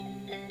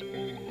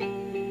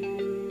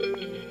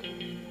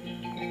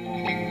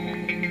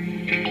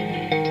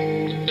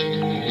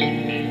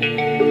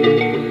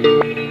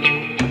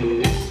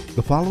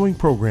following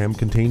program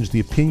contains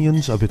the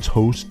opinions of its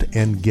host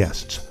and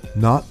guests,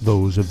 not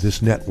those of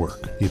this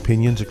network. The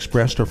opinions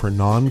expressed are for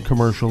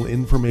non-commercial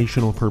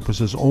informational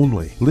purposes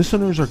only.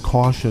 Listeners are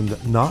cautioned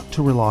not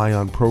to rely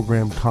on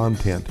program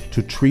content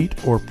to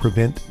treat or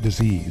prevent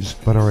disease,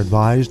 but are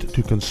advised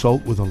to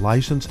consult with a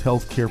licensed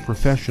healthcare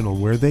professional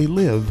where they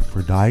live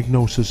for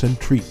diagnosis and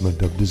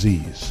treatment of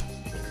disease.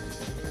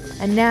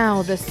 And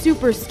now, the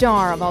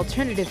superstar of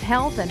alternative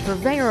health and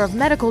purveyor of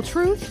medical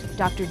truth,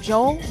 Dr.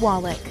 Joel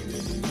Wallach.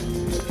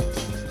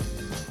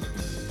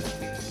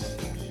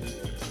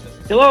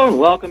 Hello and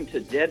welcome to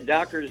Dead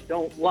Doctors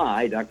Don't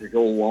Lie. Dr.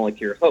 Joel Wallach,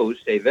 your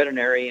host, a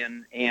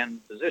veterinarian and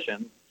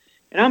physician.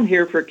 And I'm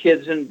here for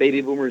kids and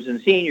baby boomers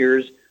and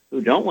seniors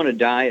who don't want to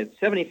die at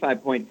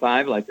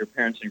 75.5 like their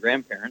parents and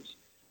grandparents.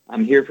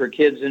 I'm here for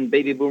kids and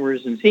baby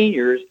boomers and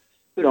seniors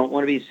who don't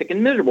want to be sick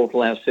and miserable for the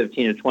last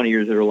 15 to 20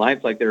 years of their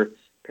life like their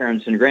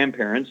parents and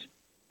grandparents.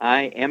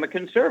 I am a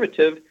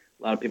conservative.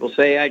 A lot of people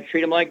say I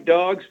treat them like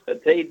dogs,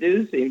 but they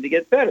do seem to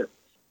get better.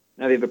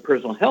 Now, if you have a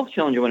personal health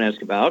challenge you want to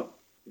ask about,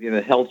 if you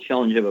have a health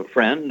challenge of a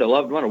friend, a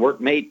loved one, a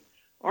workmate,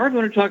 or if you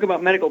want to talk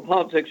about medical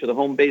politics or the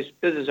home-based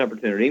business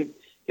opportunity,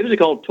 give us a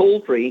call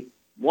toll-free,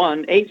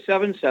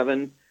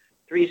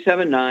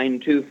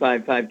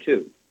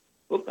 1-877-379-2552.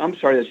 Oh, I'm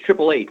sorry, that's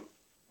 888.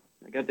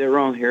 I got that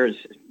wrong here. It's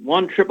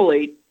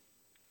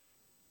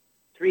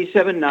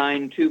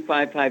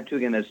 1-888-379-2552.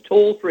 Again, that's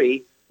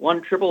toll-free,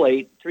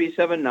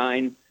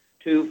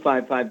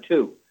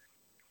 1-888-379-2552.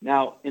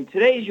 Now, in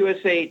today's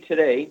USA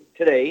Today,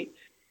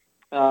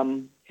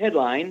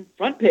 headline,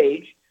 front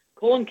page,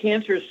 colon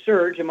cancer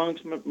surge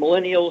amongst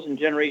millennials and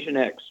Generation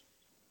X.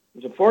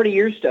 It was a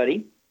 40-year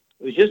study.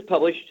 It was just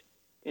published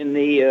in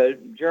the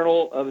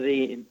Journal of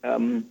the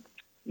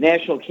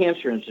National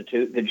Cancer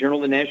Institute. The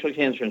Journal of the National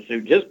Cancer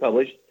Institute just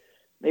published.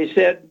 They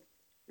said,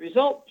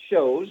 result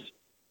shows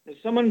that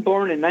someone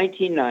born in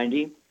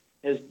 1990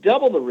 has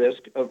double the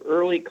risk of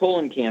early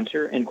colon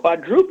cancer and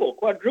quadruple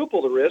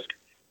the risk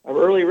of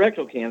early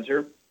rectal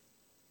cancer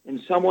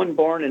in someone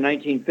born in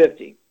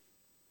 1950.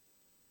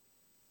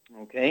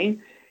 Okay,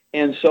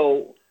 and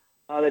so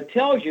that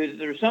tells you that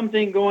there's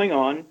something going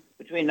on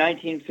between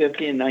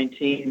 1950 and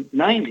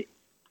 1990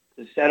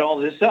 to set all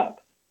this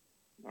up.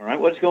 All right,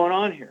 what's going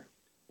on here?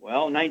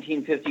 Well,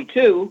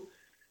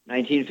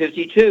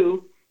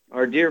 1952,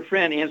 our dear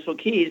friend Ancel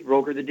Keys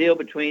brokered the deal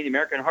between the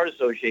American Heart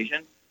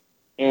Association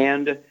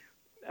and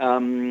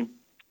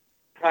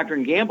Procter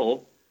 &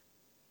 Gamble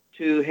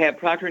to have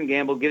Procter &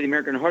 Gamble give the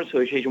American Heart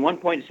Association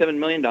 $1.7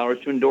 million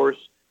to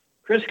endorse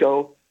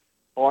Crisco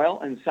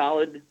oil and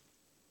solid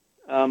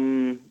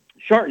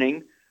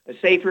shortening, a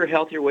safer,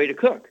 healthier way to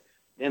cook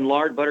than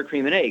lard, butter,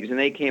 cream, and eggs. And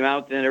they came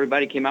out, then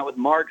everybody came out with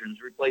margarines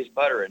to replace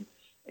butter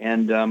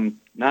and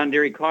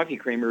non-dairy coffee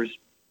creamers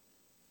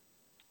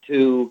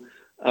to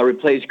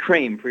replace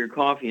cream for your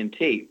coffee and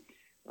tea.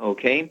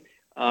 Okay?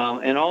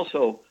 And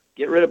also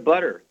get rid of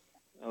butter.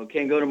 Okay,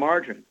 and go to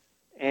margarine.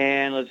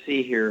 And let's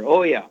see here.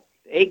 Oh, yeah.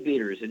 Egg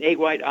beaters and egg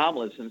white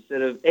omelets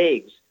instead of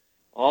eggs,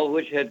 all of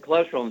which had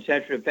cholesterol and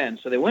saturated fat.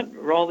 So they went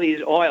for all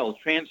these oils,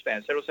 trans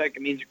fats,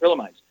 heterocyclamines,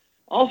 acrylamides.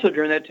 Also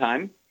during that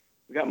time,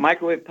 we got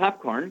microwave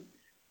popcorn,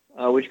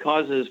 which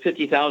causes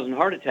 50,000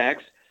 heart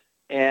attacks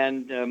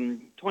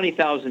and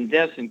 20,000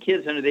 deaths in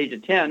kids under the age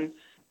of 10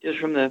 just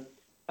from the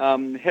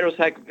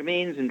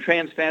heterocyclamines and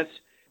trans fats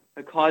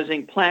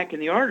causing plaque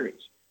in the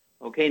arteries.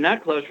 Okay,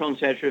 not cholesterol and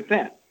saturated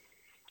fat.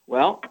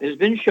 Well, it has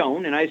been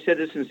shown, and I said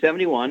this in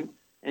 71,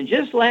 and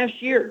just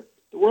last year,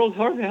 the World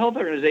Health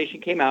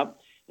Organization came out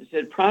and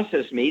said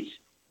processed meats,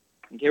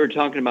 okay, we're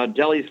talking about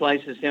deli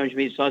slices, sandwich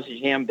meat, sausage,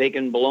 ham,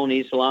 bacon,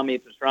 bologna, salami,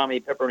 pastrami,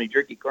 pepperoni,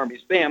 jerky, corned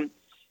beef, spam,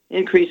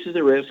 increases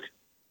the risk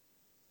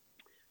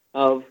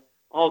of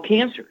all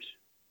cancers,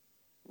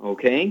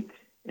 okay?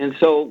 And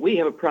so we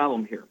have a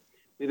problem here.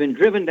 We've been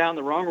driven down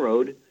the wrong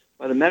road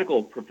by the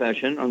medical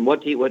profession on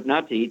what to eat, what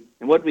not to eat,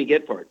 and what do we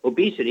get for it?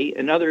 Obesity,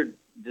 another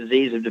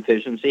disease of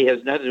deficiency,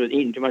 has nothing to do with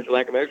eating too much or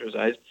lack of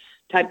exercise.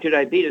 Type 2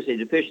 diabetes, a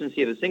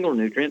deficiency of a single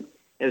nutrient,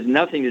 has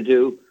nothing to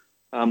do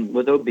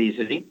with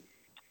obesity.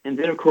 And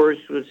then, of course,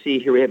 let's see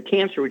here, we have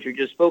cancer, which we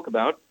just spoke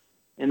about.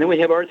 And then we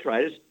have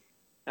arthritis.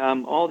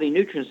 All the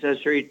nutrients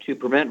necessary to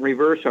prevent and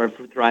reverse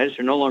arthritis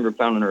are no longer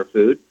found in our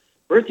food.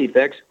 Birth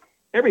defects.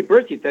 Every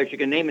birth defect you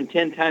can name in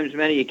 10 times as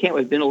many you can't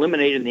have been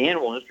eliminated in the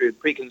animal industry of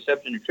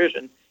preconception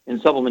nutrition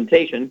and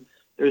supplementation.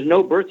 There's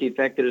no birth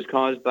defect that is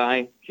caused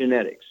by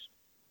genetics.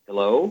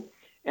 Hello?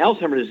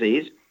 Alzheimer's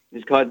disease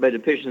is caused by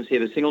deficiency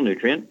of a single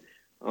nutrient.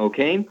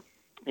 Okay?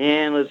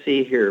 And let's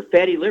see here.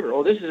 Fatty liver.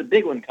 Oh, this is a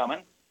big one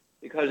coming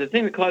because the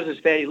thing that causes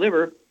fatty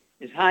liver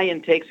is high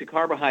intakes of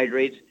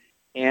carbohydrates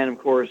and, of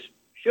course,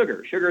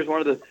 sugar. Sugar is one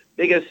of the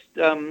biggest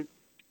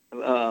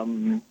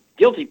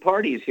guilty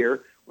parties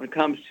here when it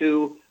comes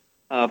to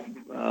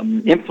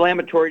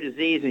inflammatory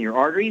disease in your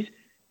arteries,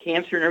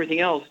 cancer, and everything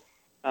else.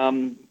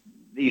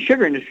 The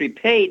sugar industry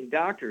paid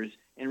doctors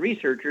and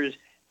researchers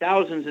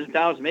thousands and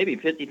thousands, maybe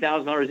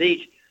 $50,000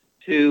 each,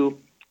 to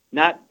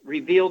not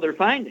reveal their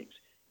findings.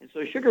 And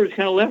so sugar was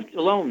kind of left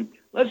alone.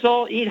 Let's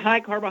all eat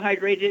high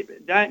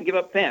carbohydrate diet and give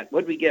up fat.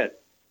 What do we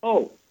get?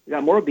 Oh, we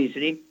got more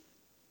obesity,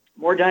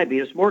 more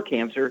diabetes, more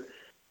cancer,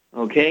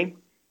 okay?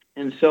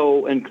 And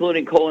so,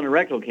 including colon and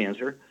rectal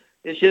cancer.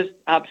 It's just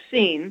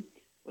obscene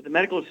what the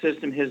medical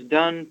system has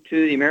done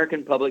to the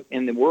American public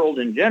and the world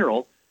in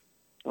general,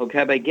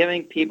 okay, by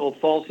giving people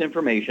false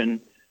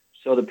information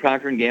so that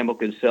Procter & Gamble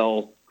could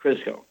sell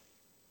Crisco.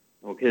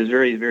 Okay, it's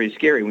very, very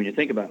scary when you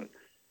think about it.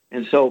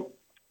 And so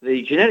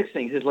the genetics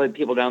thing has led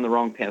people down the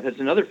wrong path. That's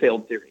another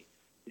failed theory,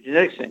 the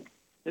genetics thing.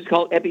 It's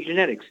called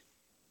epigenetics.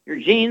 Your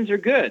genes are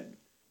good.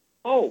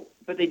 Oh,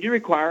 but they do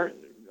require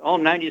all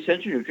 90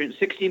 essential nutrients,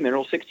 16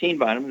 minerals, 16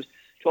 vitamins,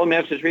 12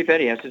 amino acids, 3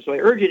 fatty acids. So I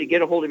urge you to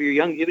get a hold of your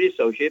Youngevity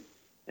associate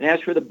and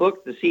ask for the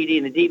book, the CD,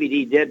 and the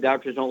DVD, Dead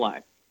Doctors Don't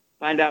Lie.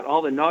 Find out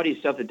all the naughty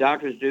stuff that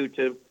doctors do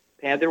to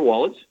pad their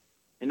wallets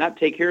and not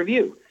take care of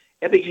you.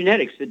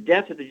 Epigenetics, the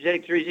death of the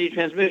genetic disease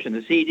transmission.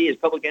 The CD is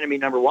public enemy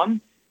number 1.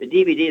 The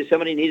DVD is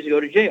somebody needs to go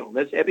to jail.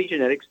 That's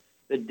epigenetics,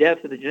 the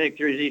death of the genetic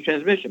disease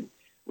transmission.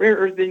 Rare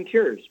earth-bend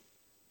cures.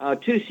 2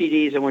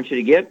 CDs I want you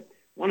to get.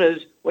 One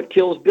is What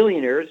Kills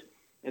Billionaires,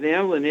 and the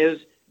other one is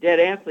Dead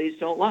Athletes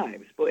Don't Lie.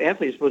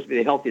 Athletes are supposed to be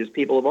the healthiest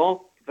people of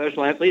all.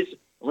 Professional athletes,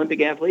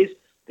 Olympic athletes,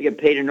 they get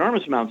paid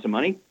enormous amounts of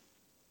money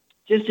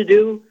just to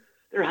do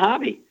their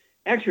hobby,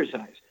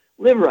 exercise,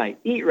 live right,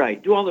 eat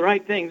right, do all the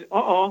right things.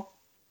 The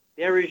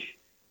average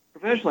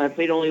professional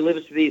athlete only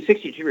lives to be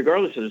 62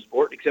 regardless of the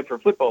sport, except for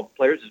football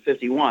players, it's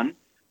 51.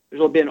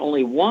 There's been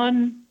only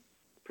one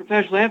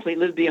professional athlete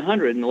lived to be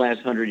 100 in the last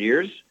 100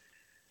 years.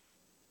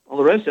 All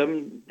the rest of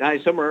them die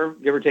somewhere,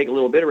 give or take a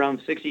little bit,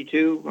 around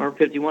 62 or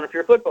 51 if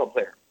you're a football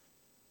player.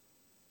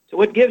 So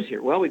what gives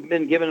here? Well, we've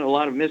been given a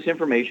lot of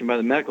misinformation by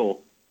the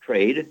medical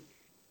trade,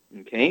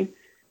 okay,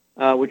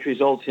 which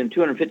results in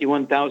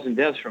 251,000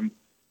 deaths from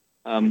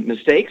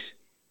mistakes,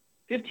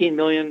 15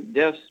 million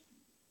deaths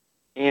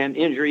and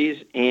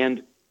injuries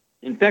and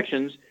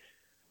infections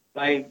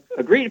by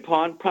agreed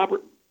upon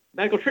proper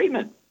medical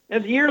treatment.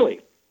 That's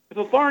yearly. If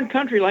a foreign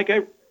country like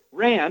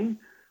Iran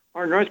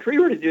or North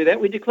Korea were to do that,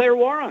 we declare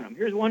war on them.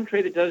 Here's one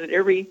trade that does it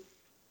every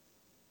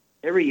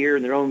year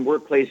in their own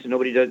workplace, and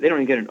nobody does. They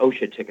don't even get an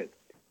OSHA ticket.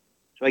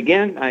 So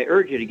again, I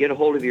urge you to get a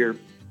hold of your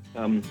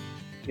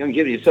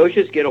Youngevity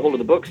associates, get a hold of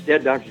the books,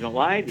 Dead Doctors Don't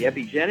Lie, the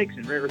epigenetics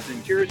and rare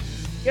earth cures,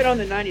 get on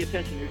the 90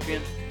 essential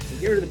nutrients, and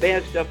get rid of the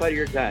bad stuff out of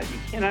your diet. You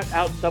cannot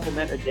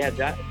out-supplement a bad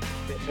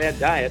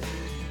diet.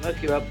 You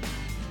must give up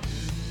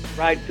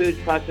fried foods,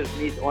 processed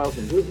meats, oils,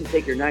 and gluten.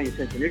 Take your 90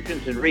 essential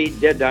nutrients and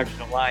read Dead Doctors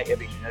Don't Lie,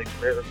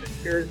 epigenetics, rare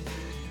earth cures.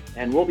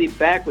 And we'll be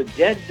back with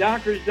Dead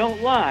Doctors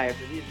Don't Lie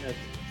after these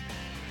messages.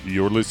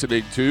 You're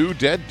listening to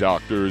Dead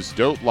Doctors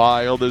Don't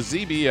Lie on the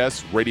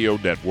ZBS Radio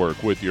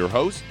Network with your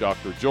host,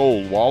 Dr.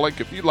 Joel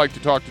Wallach. If you'd like to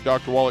talk to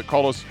Dr. Wallach,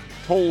 call us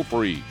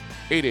toll-free,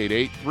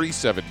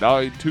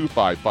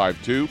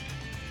 888-379-2552.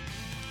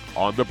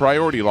 On the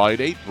priority line,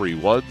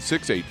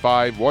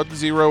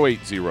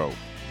 831-685-1080.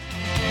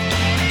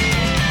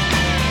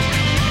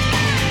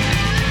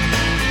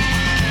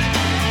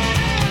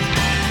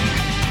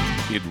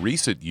 In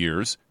recent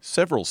years,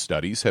 several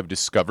studies have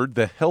discovered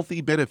the healthy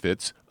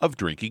benefits of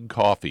drinking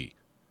coffee.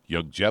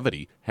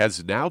 Youngevity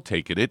has now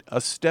taken it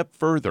a step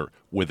further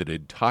with an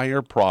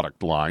entire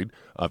product line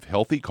of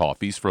healthy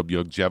coffees from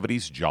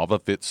Youngevity's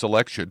JavaFit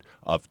selection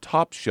of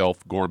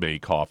top-shelf gourmet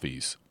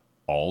coffees.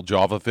 All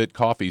JavaFit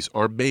coffees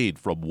are made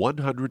from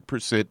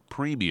 100%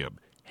 premium,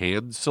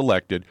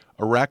 hand-selected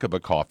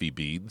Arabica coffee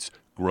beans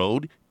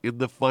grown in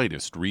the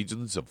finest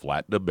regions of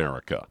Latin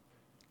America.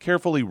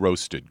 Carefully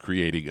roasted,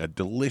 creating a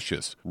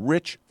delicious,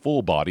 rich,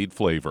 full-bodied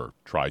flavor.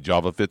 Try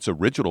JavaFit's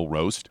original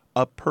roast,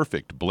 a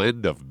perfect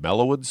blend of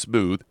mellow and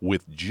smooth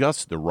with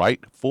just the right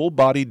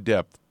full-bodied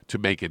depth to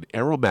make an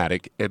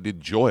aromatic and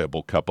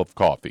enjoyable cup of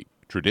coffee.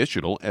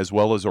 Traditional as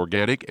well as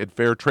organic and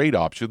fair trade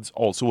options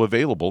also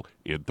available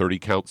in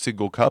 30-count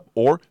single cup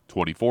or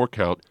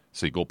 24-count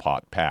single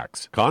pot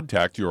packs.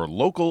 Contact your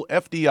local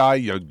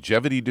FDI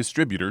Youngevity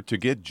distributor to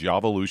get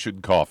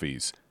Javalution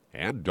coffees.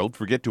 And don't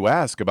forget to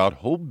ask about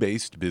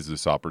home-based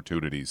business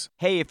opportunities.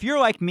 Hey, if you're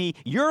like me,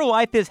 your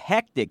life is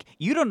hectic.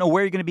 You don't know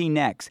where you're going to be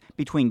next.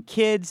 Between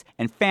kids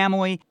and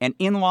family and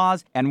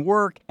in-laws and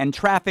work and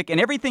traffic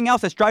and everything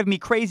else that's driving me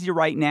crazy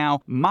right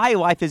now, my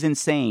life is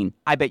insane.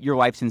 I bet your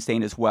life's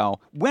insane as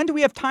well. When do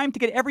we have time to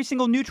get every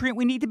single nutrient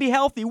we need to be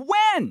healthy?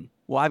 When?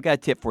 Well, I've got a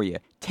tip for you.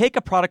 Take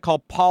a product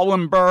called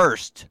Pollen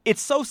Burst.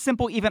 It's so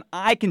simple, even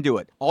I can do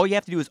it. All you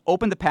have to do is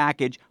open the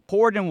package,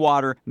 pour it in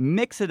water,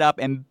 mix it up,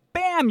 and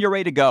bam, you're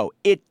ready to go.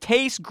 It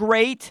tastes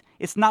great.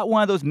 It's not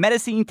one of those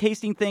medicine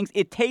tasting things.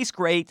 It tastes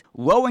great,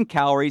 low in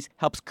calories,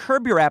 helps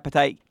curb your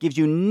appetite, gives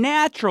you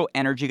natural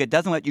energy that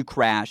doesn't let you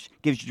crash,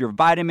 gives you your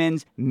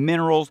vitamins,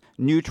 minerals,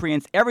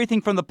 nutrients,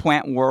 everything from the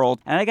plant world.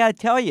 And I gotta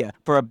tell you,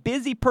 for a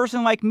busy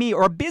person like me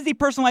or a busy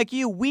person like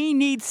you, we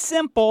need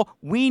simple,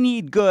 we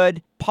need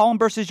good. Pollen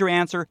Burst is your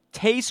answer.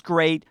 Tastes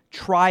great.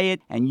 Try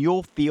it, and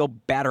you'll feel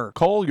better.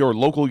 Call your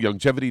local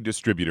Youngevity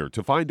distributor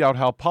to find out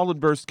how Pollen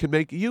Burst can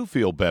make you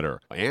feel better.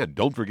 And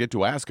don't forget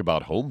to ask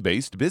about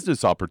home-based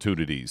business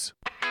opportunities.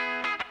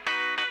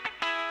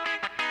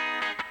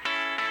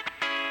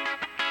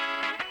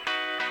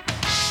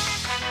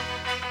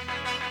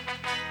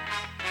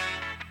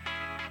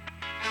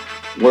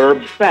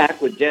 We're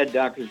back with Dead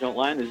Doctors Don't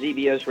Lie on the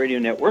ZBS Radio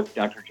Network.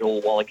 Dr.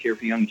 Joel Wallach here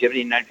for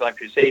Youngevity 95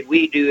 Crusade.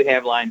 We do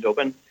have lines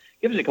open.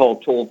 Give us a call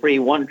toll-free,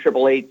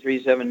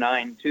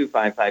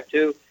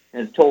 1-888-379-2552.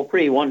 And it's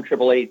toll-free,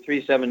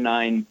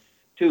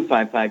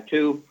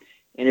 1-888-379-2552.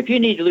 And if you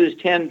need to lose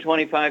 10,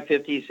 25,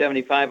 50,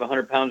 75,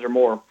 100 pounds or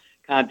more,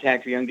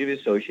 contact your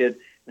Youngevity associate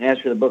and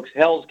ask for the books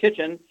Hell's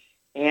Kitchen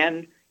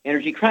and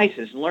Energy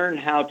Crisis. Learn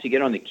how to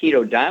get on the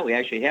keto diet. We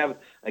actually have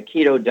a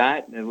keto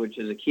diet, which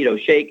is a keto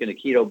shake and a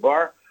keto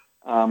bar.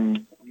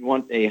 You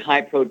want a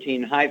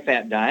high-protein,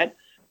 high-fat diet.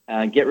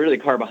 Get rid of the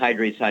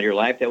carbohydrates out of your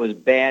life. That was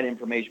bad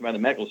information by the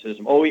medical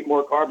system. Oh, eat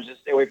more carbs,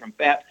 just stay away from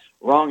fat.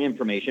 Wrong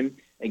information.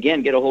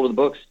 Again, get a hold of the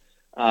books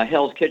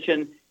Hell's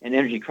Kitchen and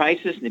Energy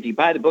Crisis. And if you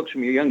buy the books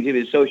from your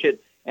Youngevity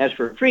associate, ask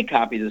for a free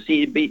copy of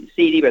the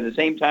CD by the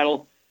same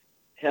title,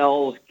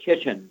 Hell's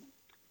Kitchen.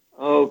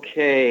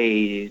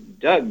 Okay,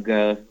 Doug,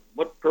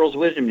 what pearls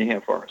of wisdom do you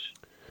have for us?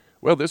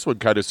 Well, this one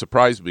kind of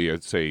surprised me.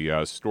 It's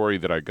a story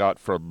that I got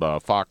from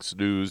Fox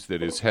News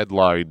that is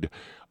headlined,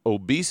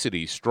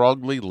 Obesity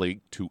Strongly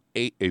Linked to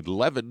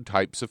 11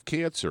 Types of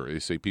Cancer. They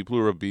say people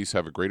who are obese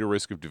have a greater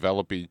risk of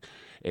developing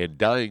and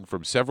dying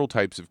from several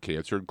types of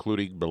cancer,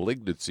 including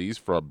malignancies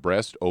from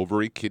breast,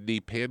 ovary, kidney,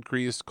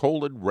 pancreas,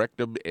 colon,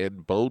 rectum,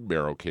 and bone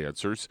marrow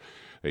cancers.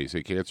 They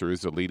say cancer is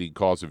the leading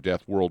cause of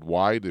death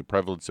worldwide. The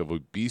prevalence of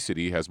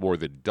obesity has more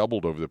than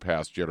doubled over the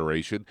past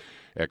generation.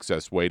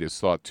 Excess weight is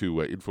thought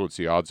to influence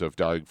the odds of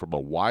dying from a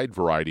wide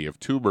variety of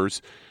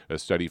tumors. A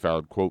study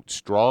found, quote,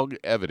 strong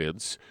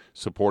evidence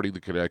supporting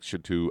the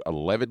connection to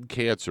 11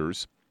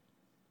 cancers.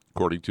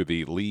 According to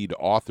the lead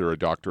author,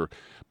 Dr.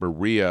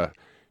 Maria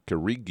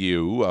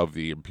Carigiu of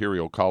the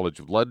Imperial College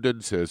of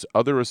London, says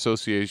other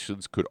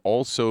associations could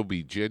also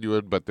be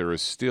genuine, but there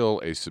is still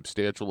a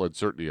substantial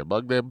uncertainty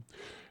among them.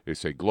 They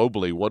say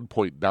globally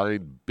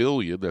 1.9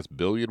 billion, that's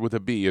billion with a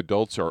B,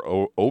 adults are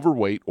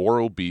overweight or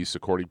obese,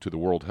 according to the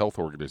World Health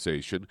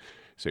Organization.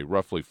 They say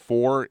roughly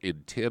 4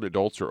 in 10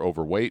 adults are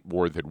overweight,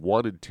 more than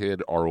 1 in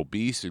 10 are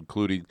obese,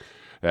 including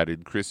that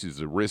increases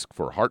the risk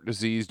for heart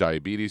disease,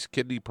 diabetes,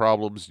 kidney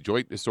problems,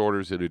 joint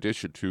disorders, in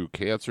addition to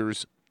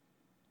cancers.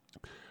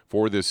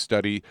 For this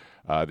study,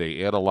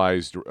 they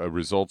analyzed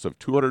results of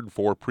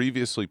 204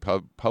 previously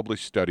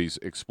published studies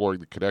exploring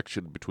the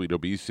connection between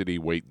obesity,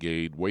 weight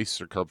gain, waist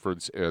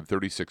circumference, and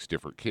 36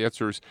 different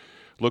cancers.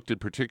 Looked in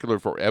particular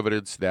for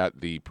evidence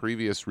that the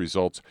previous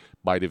results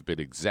might have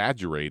been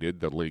exaggerated,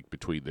 the link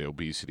between the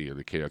obesity and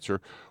the cancer,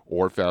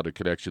 or found a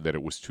connection that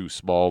it was too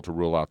small to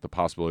rule out the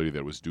possibility that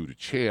it was due to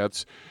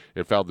chance,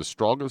 and found the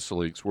strongest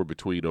links were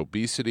between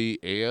obesity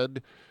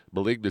and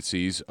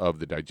malignancies of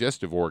the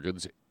digestive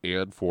organs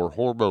and for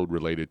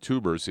hormone-related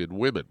tumors in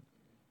women.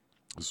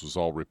 This was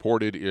all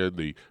reported in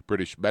the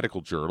British Medical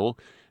Journal,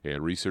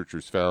 and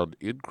researchers found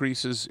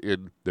increases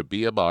in the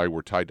BMI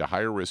were tied to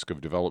higher risk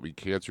of developing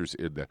cancers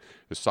in the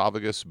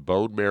esophagus,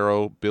 bone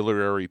marrow,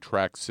 biliary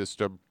tract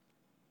system,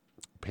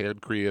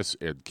 pancreas,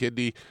 and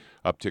kidney.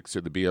 Upticks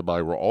in the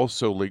BMI were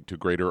also linked to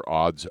greater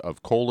odds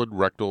of colon,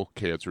 rectal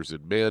cancers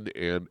in men,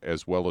 and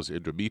as well as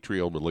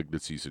endometrial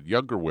malignancies in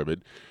younger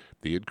women.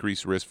 The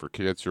increased risk for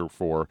cancer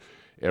for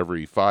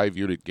every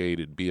 5-unit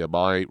gain in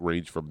BMI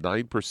ranged from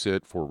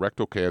 9% for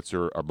rectal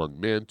cancer among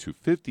men to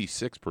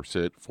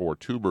 56% for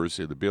tumors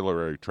in the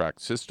biliary tract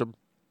system.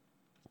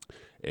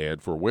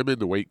 And for women,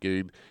 the weight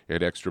gain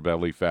and extra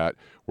belly fat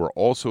were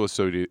also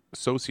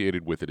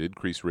associated with an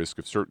increased risk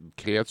of certain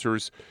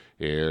cancers.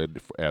 And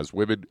as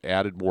women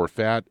added more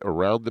fat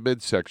around the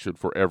midsection,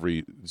 for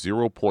every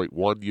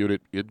 0.1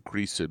 unit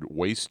increase in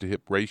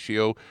waist-to-hip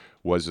ratio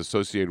was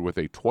associated with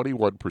a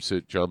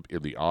 21% jump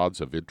in the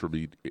odds of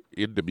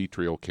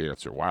endometrial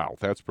cancer. Wow,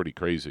 that's pretty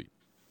crazy.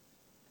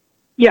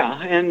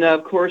 Yeah, and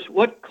of course,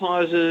 what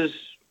causes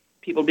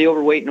people to be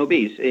overweight and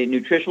obese?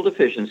 Nutritional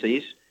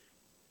deficiencies.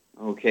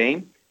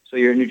 Okay, so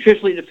you're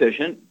nutritionally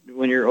deficient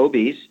when you're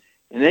obese,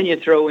 and then you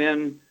throw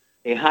in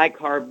a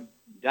high-carb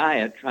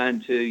diet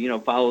trying to,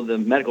 follow the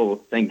medical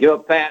thing. Give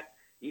up fat,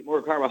 eat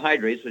more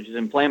carbohydrates, which is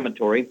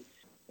inflammatory,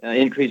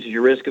 increases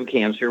your risk of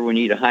cancer when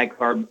you eat a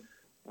high-carb,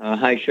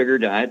 high-sugar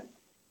diet,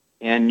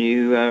 and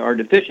you are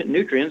deficient in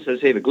nutrients. So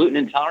say you have a gluten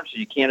intolerance, so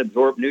you can't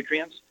absorb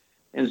nutrients,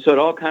 and so it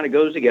all kind of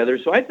goes together.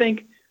 So I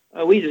think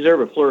we deserve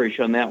a flourish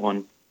on that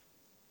one.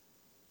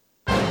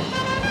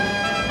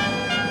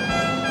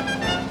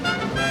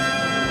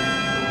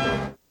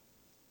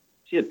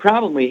 See, the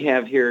problem we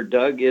have here,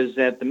 Doug, is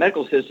that the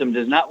medical system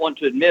does not want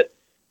to admit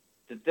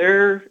that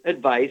their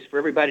advice for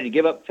everybody to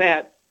give up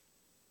fat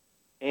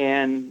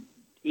and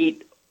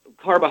eat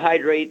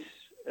carbohydrates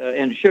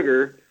and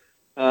sugar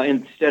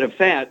instead of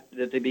fat,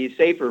 that they'd be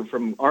safer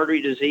from artery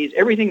disease.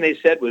 Everything they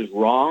said was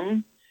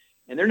wrong,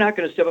 and they're not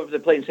going to step up to the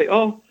plate and say,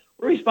 oh,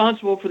 we're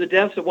responsible for the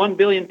deaths of 1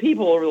 billion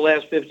people over the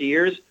last 50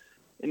 years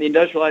in the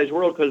industrialized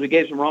world because we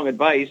gave some wrong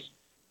advice.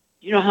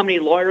 Do you know how many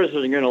lawyers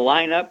are going to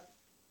line up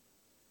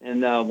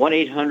and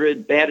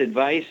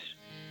 1-800-BAD-ADVICE,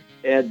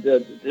 and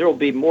there will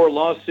be more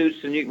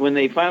lawsuits when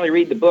they finally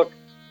read the book,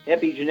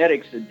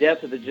 Epigenetics, The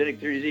Death of the Genetic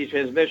Disease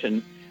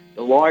Transmission.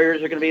 The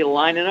lawyers are going to be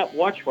lining up.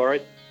 Watch for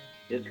it.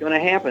 It's going to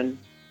happen.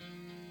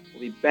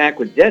 We'll be back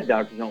with Dead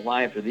Doctors Don't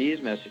Lie after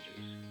these messages.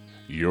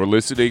 You're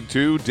listening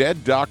to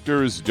Dead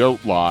Doctors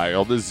Don't Lie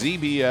on the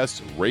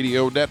ZBS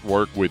Radio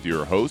Network with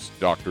your host,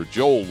 Dr.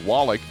 Joel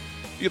Wallach.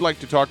 If you'd like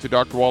to talk to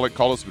Dr. Wallach,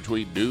 call us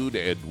between noon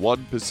and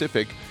 1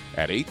 Pacific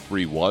at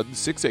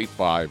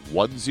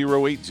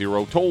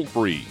 831-685-1080, toll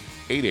free,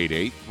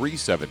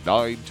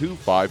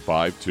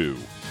 888-379-2552.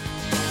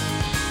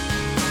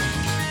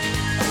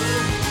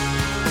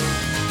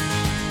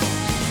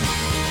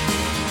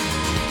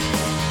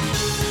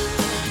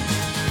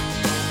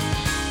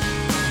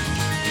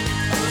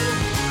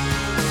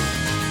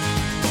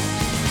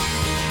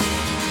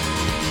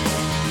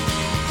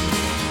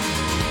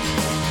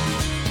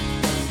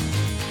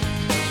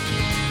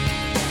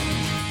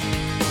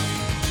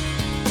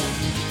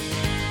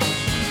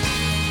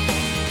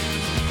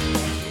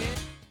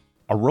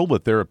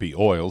 Aromatherapy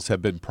oils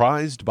have been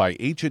prized by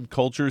ancient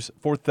cultures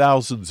for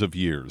thousands of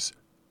years.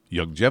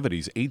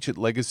 Youngevity's ancient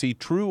legacy,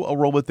 True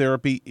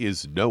Aromatherapy,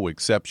 is no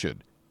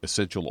exception.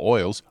 Essential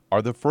oils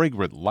are the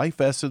fragrant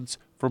life essence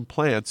from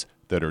plants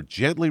that are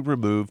gently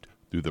removed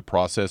through the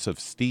process of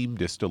steam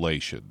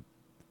distillation.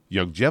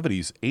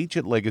 Youngevity's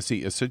ancient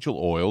legacy essential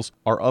oils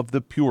are of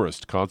the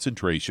purest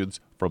concentrations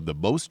from the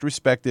most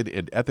respected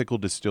and ethical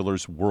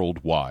distillers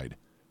worldwide.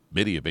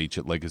 Many of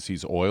Ancient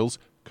Legacy's oils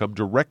come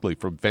directly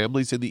from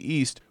families in the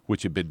East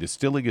which have been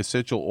distilling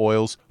essential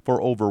oils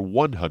for over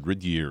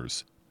 100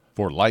 years.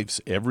 For life's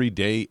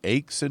everyday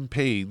aches and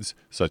pains,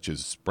 such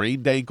as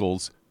sprained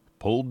ankles,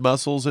 pulled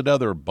muscles, and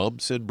other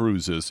bumps and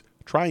bruises,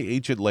 try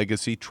Ancient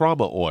Legacy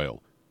Trauma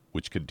Oil,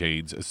 which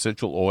contains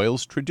essential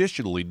oils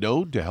traditionally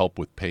known to help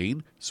with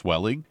pain,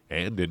 swelling,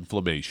 and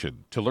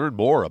inflammation. To learn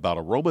more about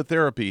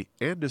aromatherapy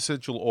and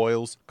essential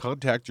oils,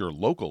 contact your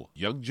local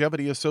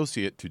Youngevity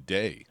associate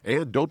today.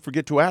 And don't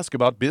forget to ask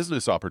about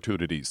business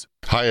opportunities.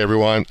 Hi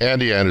everyone,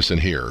 Andy Anderson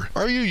here.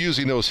 Are you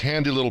using those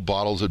handy little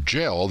bottles of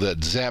gel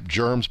that zap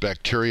germs,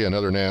 bacteria, and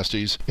other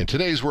nasties? In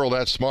today's world,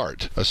 that's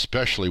smart,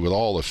 especially with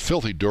all the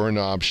filthy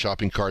doorknobs,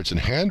 shopping carts,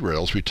 and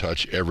handrails we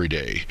touch every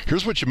day.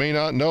 Here's what you may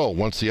not know.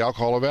 Once the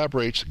alcohol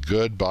evaporates,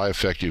 goodbye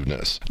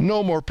effectiveness.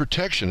 No more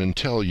protection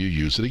until you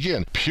use it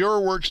again.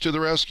 PureWorks to the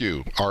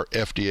rescue. Our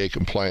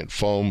FDA-compliant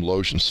foam,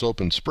 lotion,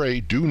 soap, and spray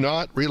do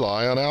not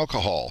rely on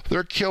alcohol.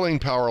 Their killing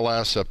power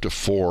lasts up to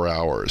 4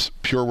 hours.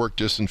 PureWorks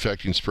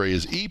disinfecting spray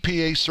is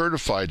EPA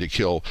certified to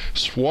kill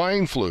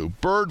swine flu,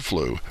 bird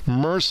flu,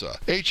 MRSA,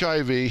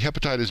 HIV,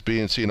 hepatitis B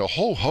and C, and a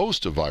whole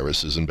host of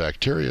viruses and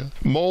bacteria.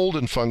 Mold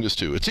and fungus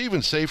too. It's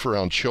even safe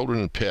around children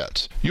and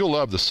pets. You'll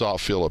love the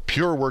soft feel of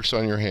PureWorks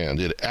on your hand.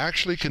 It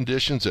actually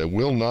conditions and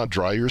will not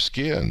dry your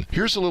skin.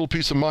 Here's a little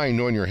peace of mind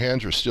knowing your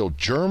hands are still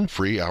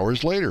germ-free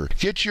hours later.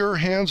 Get your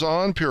hands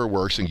on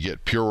PureWorks and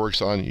get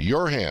PureWorks on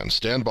your hands.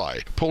 Stand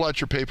by. Pull out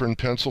your paper and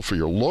pencil for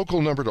your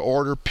local number to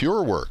order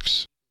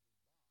PureWorks.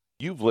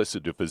 You've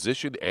listened to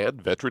physician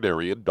and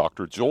veterinarian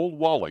Dr. Joel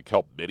Wallach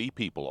help many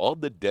people on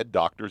the Dead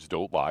Doctors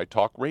Don't Lie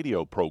talk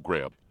radio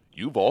program.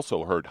 You've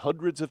also heard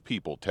hundreds of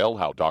people tell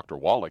how Dr.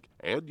 Wallach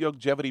and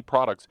Youngevity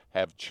products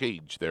have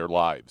changed their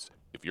lives.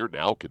 If you're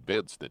now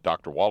convinced that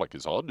Dr. Wallach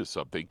is onto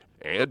something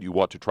and you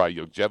want to try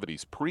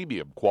Youngevity's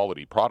premium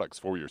quality products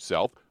for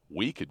yourself,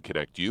 we can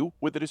connect you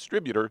with a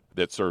distributor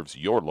that serves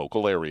your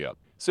local area.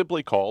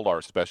 Simply call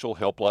our special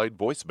helpline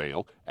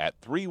voicemail at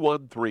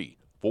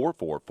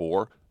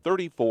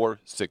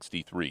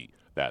 313-444-3463.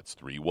 That's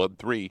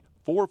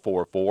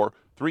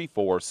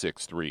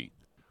 313-444-3463.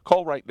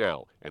 Call right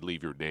now and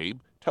leave your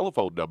name,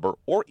 telephone number,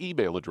 or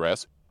email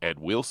address, and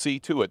we'll see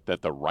to it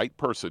that the right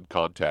person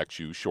contacts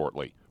you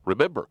shortly.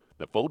 Remember,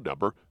 the phone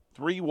number,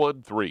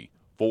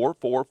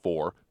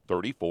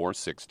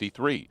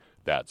 313-444-3463.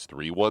 That's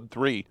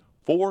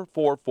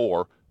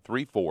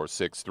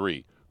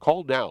 313-444-3463.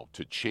 Call now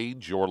to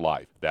change your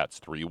life. That's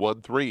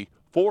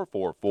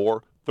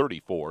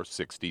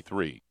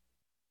 313-444-3463.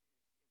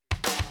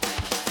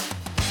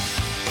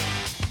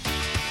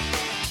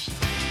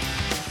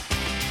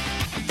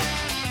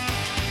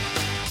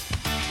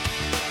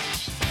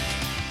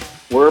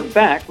 We're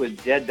back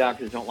with Dead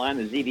Doctors Don't Lie on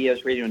the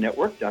ZBS Radio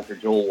Network. Dr.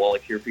 Joel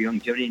Wallach here for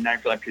Youngevity 9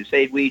 Life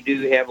Crusade. We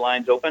do have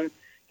lines open.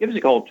 Give us a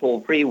call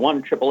toll-free,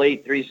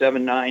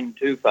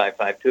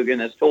 1-888-379-2552. Again,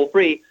 that's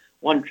toll-free,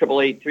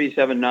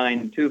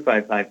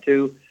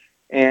 1-888-379-2552.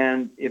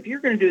 And if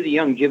you're going to do the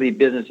Youngevity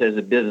business as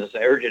a business, I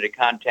urge you to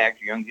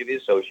contact your Youngevity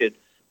associate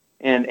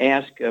and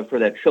ask for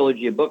that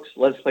trilogy of books,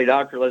 Let's Play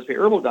Doctor, Let's Play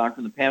Herbal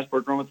Doctor, and the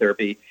Passport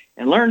Aromatherapy,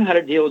 and learn how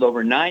to deal with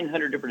over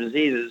 900 different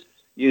diseases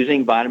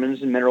using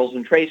vitamins and minerals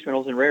and trace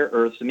minerals and rare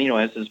earths,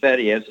 amino acids,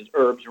 fatty acids,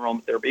 herbs, and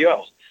aromatherapy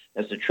oils.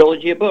 That's the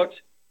trilogy of books,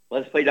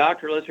 Let's Play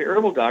Doctor, Let's Play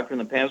Herbal Doctor,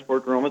 and the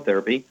Passport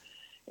Aromatherapy.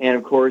 And,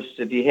 of course,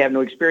 if you have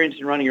no experience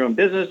in running your own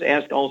business,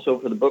 ask also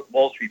for the book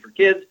Wall Street for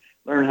Kids.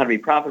 Learn how to be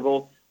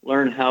profitable.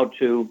 Learn how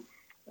to,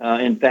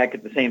 in fact,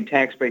 get the same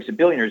tax breaks that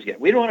billionaires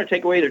get. We don't want to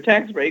take away their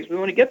tax breaks. We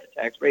want to get the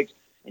tax breaks,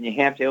 and you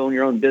have to own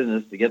your own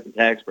business to get the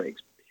tax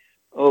breaks.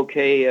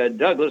 Okay,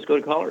 Doug, let's go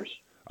to callers.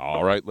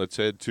 All right, let's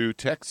head to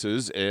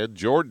Texas. And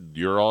Jordan,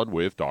 you're on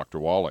with Dr.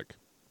 Wallach.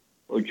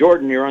 Oh,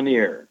 Jordan, you're on the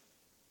air.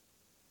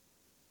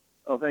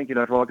 Oh, thank you,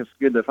 Dr. Wallach. It's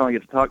good to finally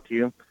get to talk to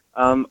you.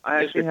 I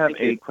actually have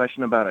a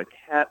question about a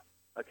cat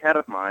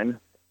of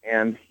mine,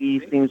 and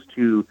he seems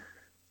to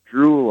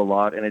drool a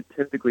lot, and it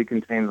typically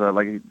contains, he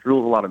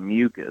drools a lot of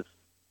mucus,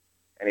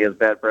 and he has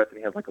bad breath, and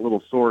he has like a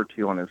little sore or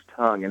two on his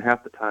tongue, and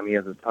half the time he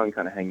has his tongue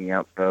kind of hanging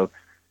out, so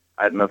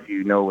I don't know if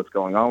you know what's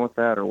going on with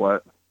that or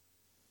what.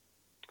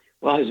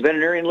 Well, has a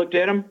veterinarian looked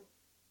at him?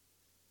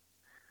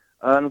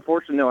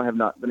 Unfortunately, no, I have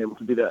not been able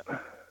to do that.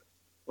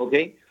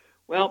 Okay.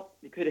 Well,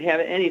 you could have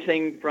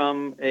anything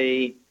from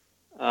a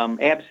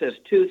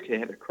abscessed tooth, could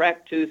have a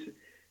cracked tooth,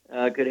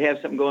 could have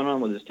something going on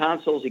with his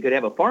tonsils. He could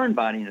have a foreign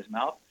body in his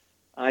mouth.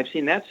 I've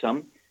seen that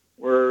some,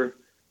 where,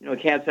 a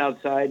cat's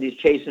outside, he's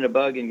chasing a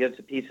bug and gets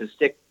a piece of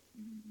stick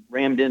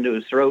rammed into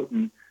his throat,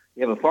 and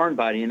you have a foreign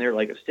body in there,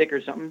 like a stick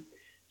or something.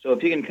 So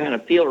if you can kind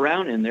of feel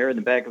around in there in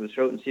the back of his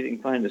throat and see if you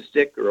can find a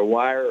stick or a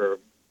wire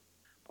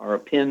or a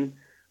pin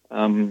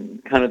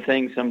kind of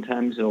thing,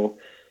 sometimes they'll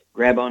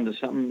grab onto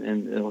something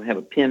and it'll have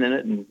a pin in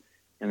it, and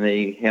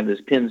they have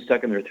this pin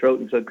stuck in their throat,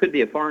 and so it could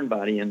be a foreign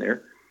body in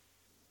there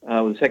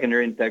with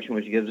secondary infection,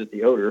 which gives it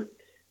the odor.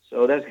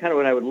 So that's kind of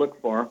what I would look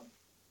for,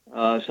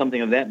 something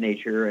of that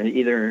nature,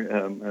 either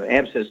an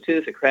abscessed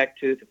tooth, a cracked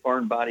tooth, a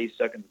foreign body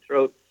stuck in the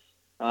throat.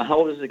 How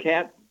old is the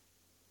cat?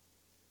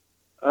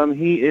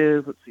 He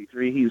is,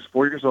 3. He's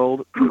 4 years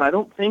old. I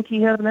don't think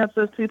he has an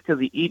abscessed tooth because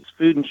he eats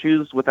food and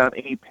chews without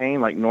any pain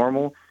like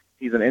normal.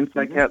 He's an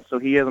insect cat, so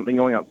he hasn't been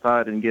going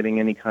outside and getting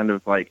any kind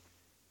of, sticks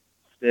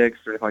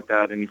or anything like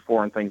that, any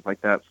foreign things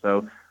like that.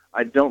 So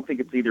I don't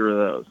think it's either of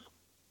those.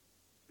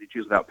 He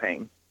chews without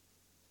pain.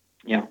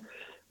 Yeah.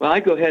 Well,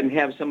 I'd go ahead and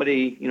have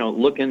somebody,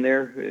 look in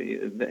there,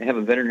 have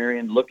a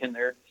veterinarian look in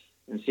there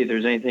and see if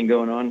there's anything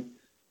going on.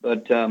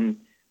 But,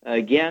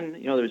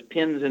 again, there's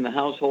pins in the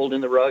household,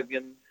 in the rug,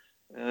 and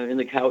in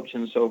the couch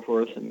and so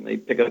forth, and they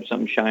pick up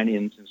something shiny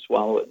and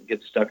swallow it and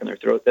get stuck in their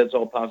throat. That's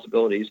all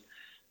possibilities.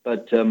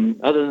 But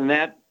other than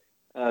that,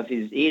 if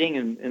he's eating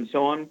and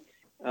so on,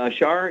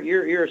 Shar,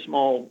 you're a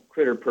small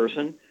critter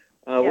person.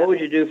 What would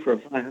you do for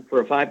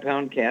a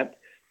 5-pound cat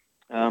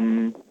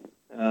to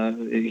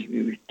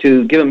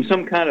give him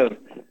some kind of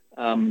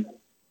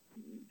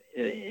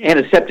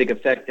antiseptic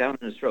effect down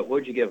in his throat? What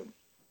would you give him?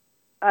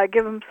 I'd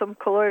give him some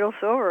colloidal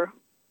silver.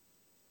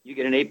 You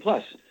get an A+.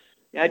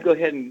 Yeah, I'd go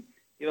ahead and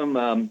give him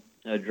a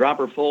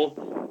dropper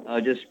full.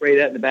 Just spray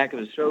that in the back of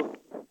his throat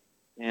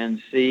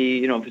and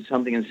see, if it's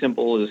something as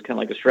simple as kind of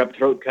like a strep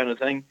throat kind of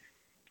thing.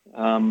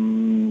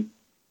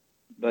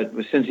 But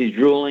since he's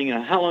drooling,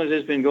 how long has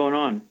this been going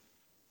on?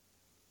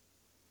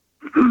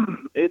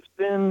 It's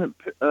been,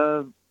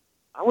 I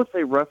would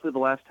say roughly the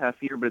last half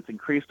year, but it's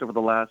increased over the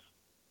last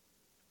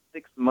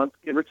 6 months,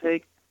 give or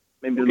take.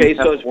 Maybe the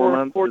past 4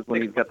 months is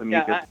when he's got the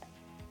mucus.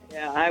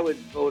 I would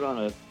vote on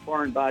a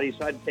foreign body,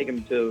 so I'd take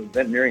him to a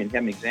veterinarian and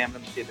have him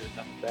examine him, see if there's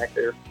nothing back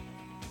there.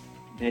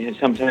 And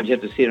sometimes you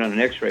have to see it on an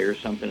x-ray or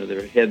something of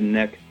their head and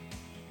neck.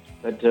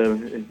 But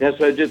that's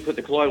what I did, put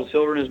the colloidal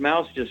silver in his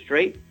mouth, just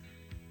straight.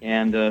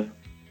 And in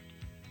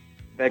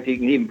fact, you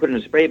can even put in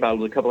a spray bottle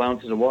with a couple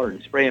ounces of water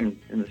and spray him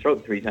in the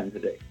throat 3 times a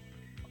day.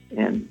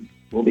 And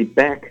we'll be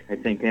back, I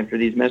think, after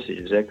these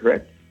messages. Is that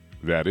correct?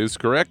 That is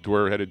correct.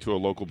 We're headed to a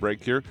local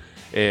break here,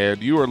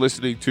 and you are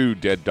listening to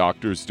Dead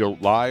Doctors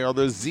Don't Lie on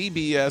the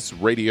ZBS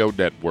Radio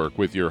Network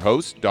with your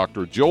host,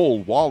 Dr.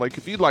 Joel Wallach.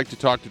 If you'd like to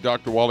talk to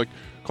Dr. Wallach,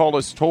 call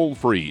us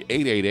toll-free,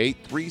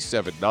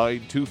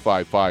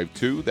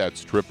 888-379-2552.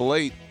 That's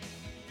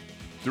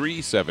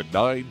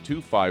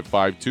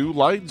 888-379-2552.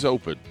 Lines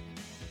open.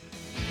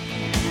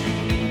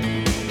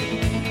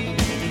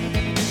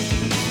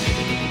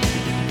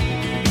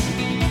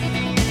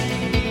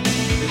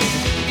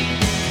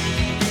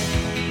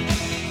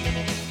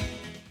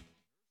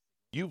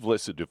 You've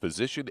listened to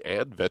physician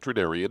and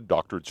veterinarian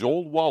Dr.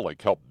 Joel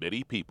Wallach help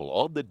many people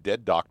on the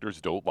Dead Doctors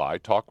Don't Lie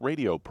talk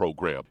radio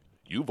program.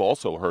 You've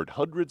also heard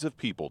hundreds of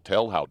people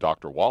tell how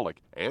Dr.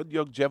 Wallach and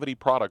Youngevity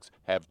products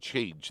have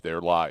changed their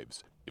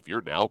lives. If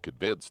you're now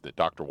convinced that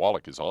Dr.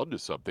 Wallach is onto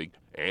something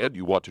and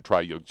you want to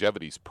try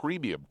Youngevity's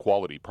premium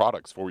quality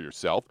products for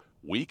yourself,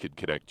 we can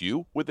connect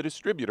you with a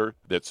distributor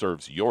that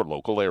serves your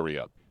local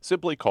area.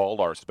 Simply call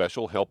our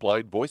special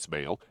helpline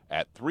voicemail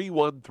at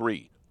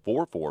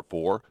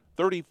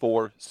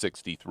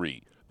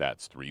 313-444-3463.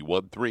 That's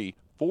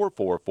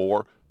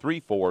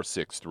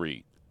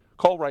 313-444-3463.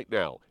 Call right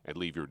now and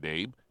leave your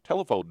name,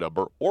 telephone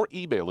number, or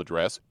email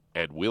address,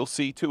 and we'll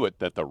see to it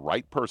that the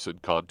right person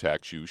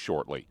contacts you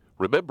shortly.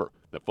 Remember,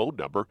 the phone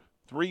number,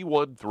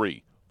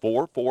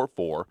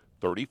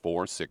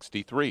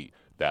 313-444-3463.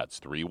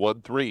 That's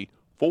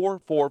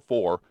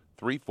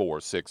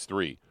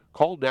 313-444-3463.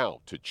 Call now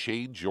to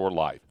change your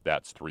life.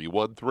 That's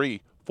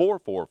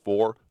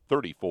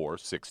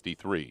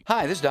 313-444-3463.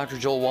 Hi, this is Dr.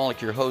 Joel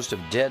Wallach, your host of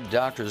Dead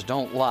Doctors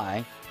Don't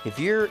Lie. If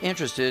you're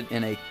interested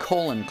in a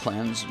colon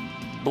cleanse,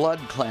 blood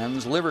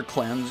cleanse, liver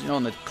cleanse,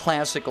 in the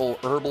classical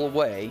herbal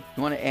way,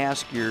 you want to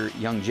ask your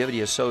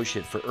Youngevity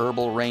associate for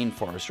Herbal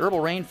Rainforest.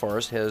 Herbal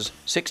Rainforest has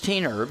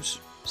 16 herbs,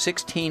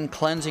 16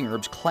 cleansing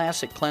herbs,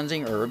 classic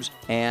cleansing herbs,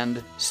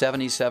 and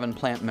 77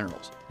 plant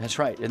minerals. That's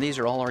right, and these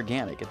are all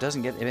organic. It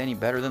doesn't get any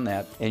better than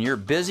that. In your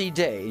busy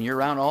day, and you're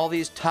around all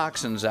these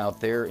toxins out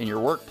there in your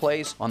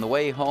workplace, on the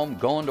way home,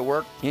 going to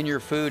work, in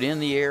your food, in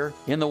the air,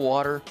 in the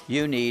water,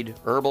 you need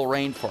Herbal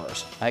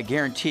Rainforest. I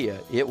guarantee you,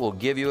 it will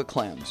give you a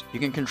cleanse.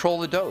 You can control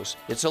the dose.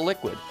 It's a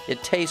liquid.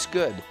 It tastes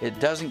good. It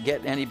doesn't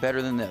get any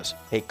better than this.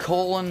 A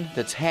colon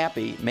that's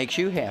happy makes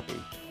you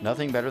happy.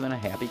 Nothing better than a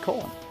happy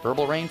colon.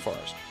 Herbal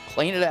Rainforest.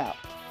 Clean it out.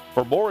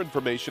 For more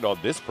information on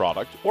this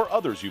product or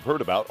others you've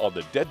heard about on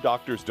the Dead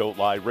Doctors Don't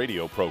Lie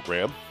radio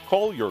program,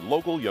 call your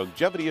local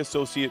Youngevity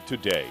associate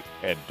today.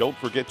 And don't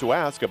forget to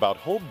ask about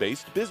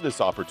home-based business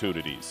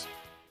opportunities.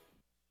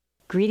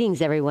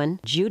 Greetings, everyone.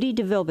 Judy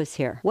DeVilbus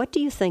here. What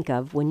do you think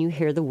of when you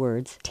hear the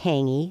words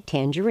tangy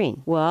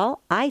tangerine?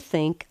 Well, I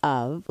think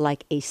of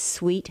like a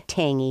sweet,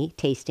 tangy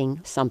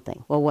tasting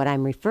something. Well, what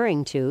I'm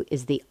referring to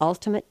is the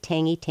Ultimate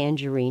Tangy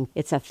Tangerine.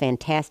 It's a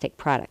fantastic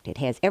product. It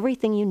has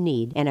everything you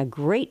need, and a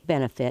great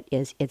benefit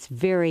is it's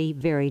very,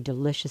 very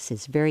delicious.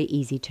 It's very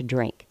easy to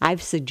drink.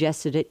 I've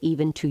suggested it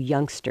even to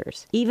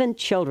youngsters. Even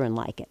children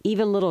like it.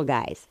 Even little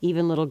guys.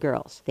 Even little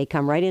girls. They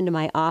come right into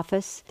my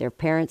office. Their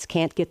parents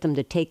can't get them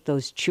to take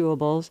those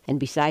chewables. And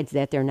besides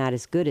that, they're not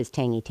as good as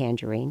Tangy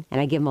Tangerine. And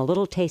I give them a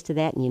little taste of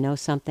that, and you know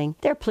something?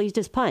 They're pleased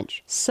as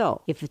punch.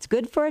 So, if it's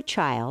good for a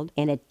child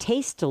and it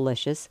tastes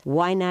delicious,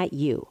 why not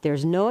you?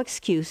 There's no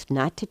excuse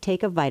not to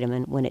take a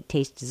vitamin when it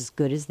tastes as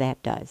good as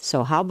that does.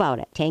 So how about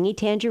it? Tangy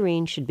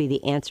Tangerine should be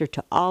the answer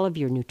to all of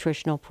your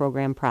nutritional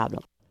program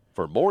problems.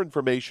 For more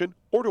information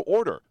or to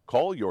order,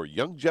 call your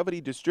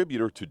Youngevity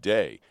distributor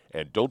today.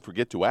 And don't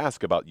forget to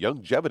ask about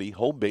Youngevity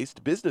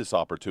home-based business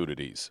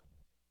opportunities.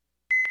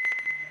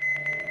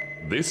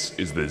 This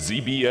is the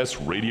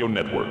ZBS Radio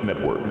Network.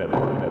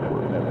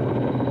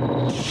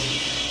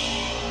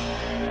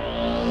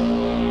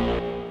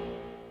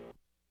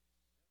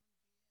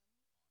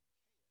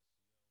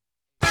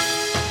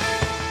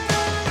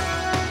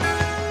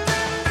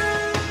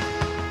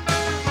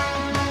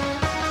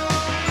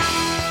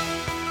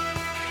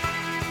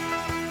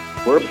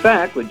 We're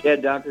back with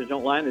Dead Doctors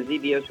Don't Lie on the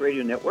ZBS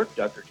Radio Network.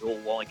 Dr. Joel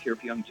Wallach here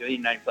for Youngevity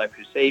 95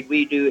 Crusade.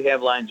 We do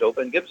have lines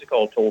open. Give us a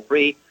call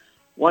toll-free.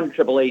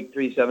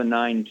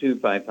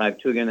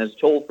 1-888-379-2552. Again, that's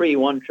toll-free,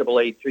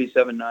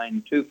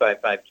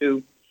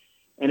 1-888-379-2552.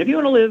 And if you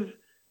want to live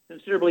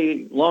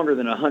considerably longer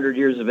than 100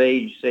 years of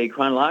age, say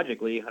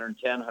chronologically,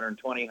 110,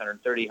 120,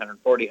 130,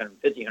 140,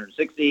 150,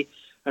 160,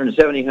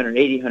 170,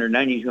 180,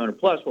 190, 200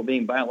 plus, while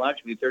being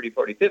biologically 30,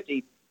 40,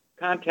 50,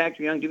 contact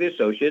your Youngevity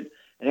associate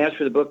and ask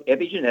for the book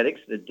Epigenetics,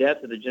 The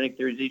Death of the Genetic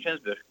Theory of Disease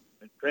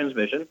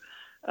Transmission,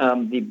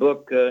 the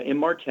book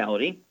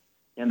Immortality,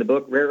 and the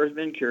book Rare Earths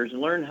and Cures,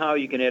 and learn how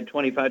you can add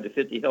 25 to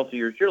 50 healthy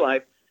years to your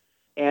life,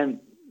 and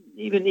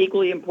even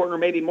equally important, or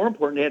maybe more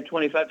important, to add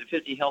 25 to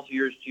 50 healthy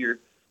years to your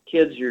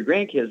kids' or your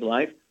grandkids'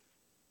 life,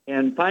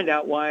 and find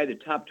out why the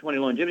top 20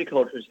 longevity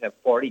cultures have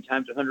 40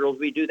 times 100-year-olds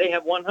we do. They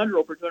have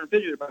 100 per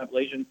 250 of the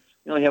population.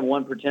 We only have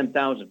 1 per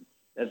 10,000.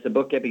 That's the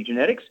book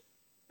Epigenetics,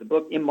 the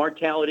book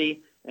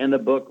Immortality, and the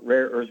book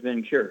Rare Earths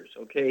and Cures.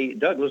 Okay,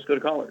 Doug, let's go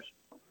to callers.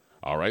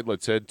 All right,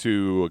 let's head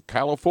to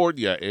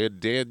California. And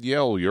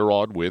Danielle, you're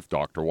on with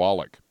Dr.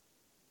 Wallach.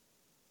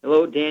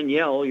 Hello,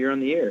 Danielle. You're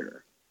on the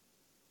air.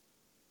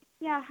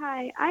 Yeah,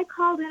 hi. I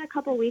called in a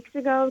couple weeks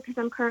ago because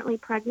I'm currently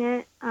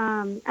pregnant.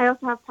 I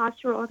also have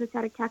postural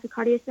orthostatic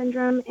tachycardia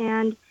syndrome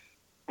and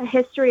a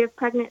history of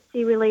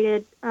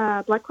pregnancy-related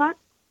blood clots.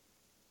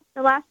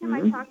 The last time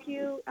I talked to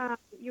you,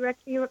 you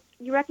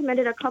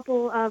recommended a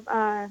couple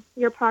of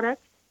your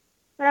products,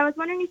 but I was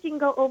wondering if you can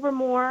go over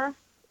more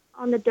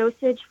on the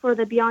dosage for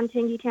the Beyond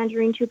Tangy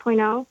Tangerine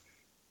 2.0.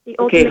 The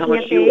okay, ultimate how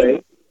much EFA. you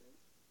weigh?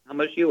 How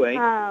much you weigh?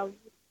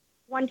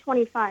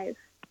 125.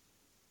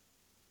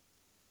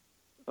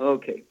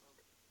 Okay.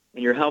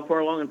 And you're how far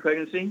along in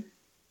pregnancy?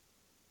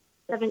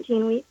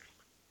 17 weeks.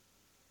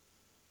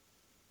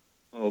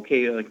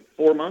 Okay, like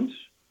 4 months?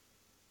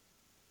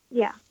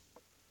 Yeah.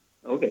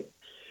 Okay.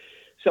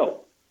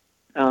 So,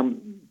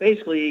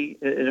 basically,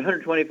 at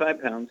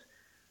 125 pounds,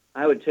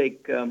 I would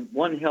take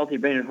one healthy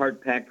brain and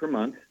heart pack per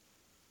month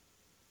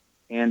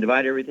and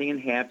divide everything in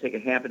half, take a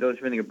half a dose of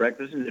everything at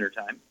breakfast and dinner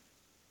time.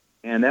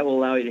 And that will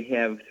allow you to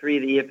have 3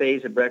 of the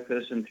EFAs at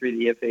breakfast and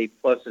 3 of the EFA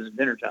pluses at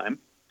dinner time.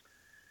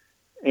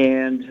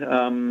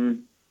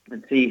 And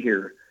let's see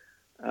here.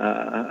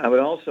 I would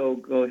also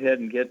go ahead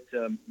and get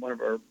one of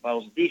our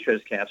bottles of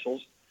D-Stress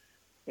capsules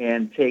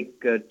and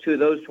take 2 of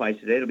those twice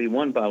a day. It'll be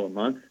 1 bottle a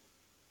month.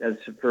 That's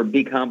for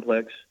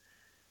B-complex.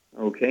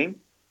 Okay.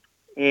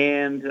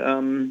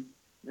 And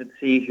let's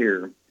see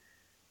here.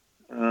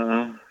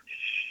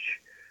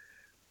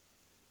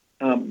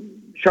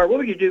 Char, what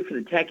would you do for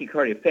the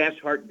tachycardia, fast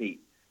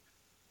heartbeat?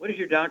 What does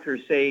your doctor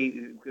say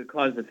could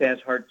cause the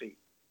fast heartbeat?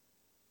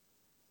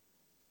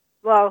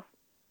 Well,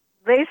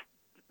 they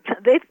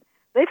think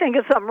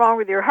it's something wrong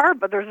with your heart,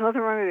 but there's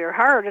nothing wrong with your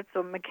heart. It's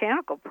a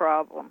mechanical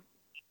problem.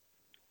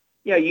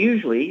 Yeah,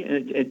 usually.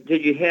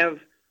 Did you have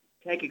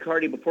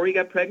tachycardia before you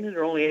got pregnant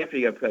or only after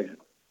you got pregnant?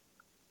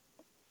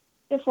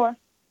 Before.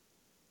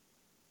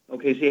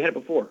 Okay, so you had it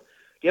before. Do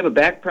you have a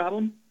back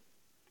problem?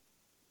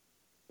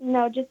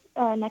 No, just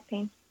neck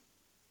pain.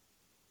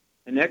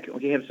 A neck?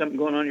 Okay, you have something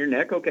going on in your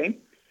neck, okay.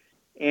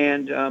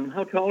 And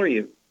how tall are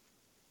you?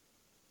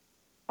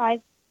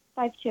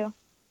 5'2".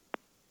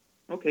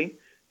 Okay.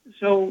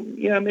 So,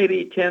 yeah,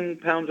 maybe 10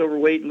 pounds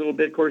overweight, a little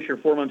bit. Of course, you're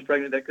 4 months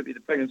pregnant. That could be the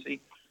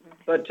pregnancy.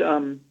 But,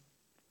 the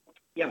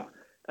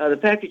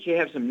fact that you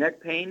have some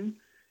neck pain,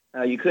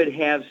 you could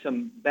have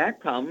some back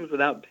problems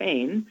without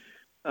pain.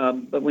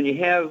 But when you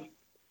have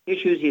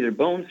issues, either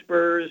bone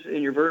spurs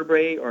in your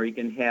vertebrae, or you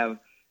can have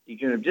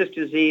degenerative disc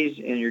disease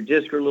and your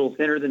discs are a little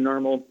thinner than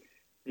normal,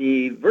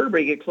 the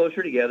vertebrae get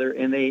closer together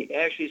and they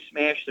actually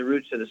smash the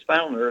roots of the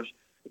spinal nerves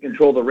to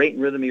control the rate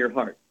and rhythm of your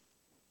heart.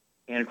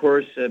 And, of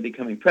course,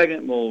 becoming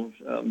pregnant will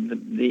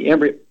the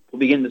embryo will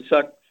begin to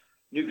suck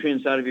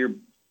nutrients out of your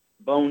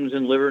bones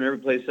and liver and every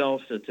place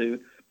else to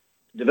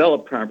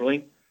develop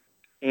properly.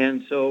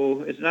 And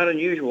so it's not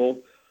unusual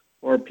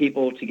for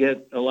people to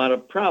get a lot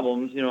of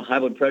problems, high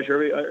blood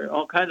pressure,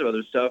 all kinds of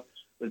other stuff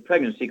with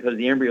pregnancy because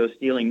the embryo is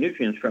stealing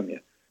nutrients from you.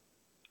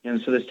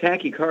 And so this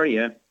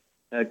tachycardia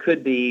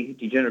could be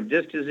degenerative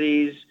disc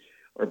disease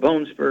or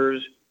bone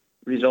spurs,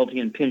 resulting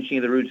in pinching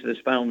of the roots of the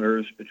spinal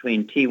nerves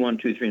between T1,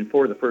 2, 3, and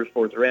 4, the first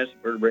four thoracic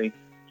vertebrae,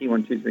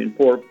 T1, 2, 3, and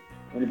 4.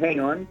 And hang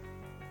on.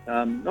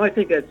 No, I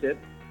think that's it.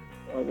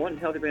 One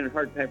healthy brain and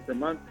heart pack per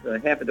month,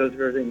 half a dose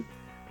of everything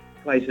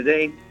twice a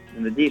day,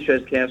 and the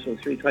de-stress capsules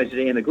twice a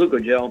day, and the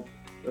glucogel.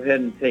 Go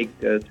ahead and take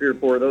 3 or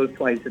 4 of those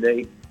twice a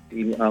day,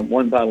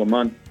 one bottle a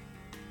month,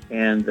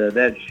 and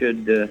that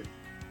should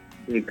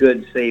be a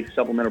good, safe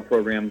supplemental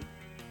program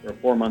for a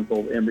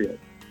 4-month-old embryo.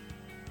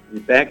 We'll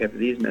be back after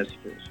these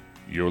messages.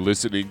 You're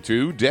listening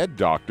to Dead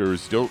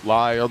Doctors Don't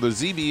Lie on the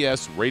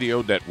ZBS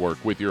Radio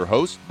Network with your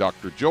host,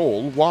 Dr.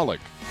 Joel Wallach.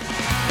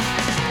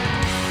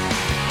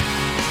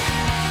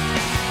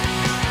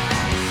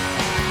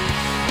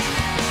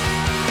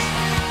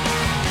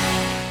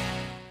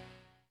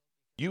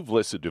 You've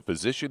listened to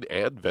physician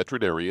and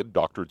veterinarian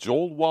Dr.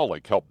 Joel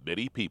Wallach help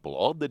many people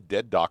on the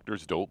Dead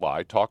Doctors Don't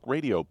Lie talk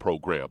radio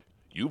program.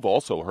 You've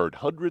also heard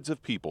hundreds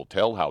of people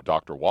tell how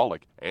Dr.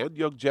 Wallach and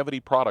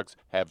Youngevity products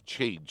have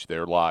changed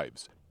their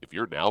lives. If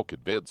you're now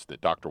convinced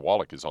that Dr.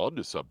 Wallach is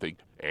onto something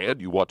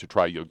and you want to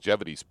try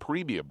Youngevity's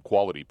premium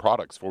quality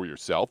products for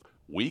yourself,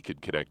 we can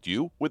connect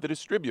you with a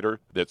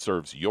distributor that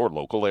serves your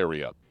local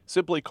area.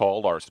 Simply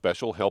call our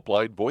special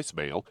helpline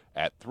voicemail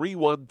at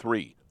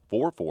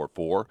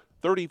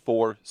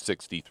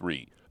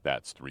 313-444-3463.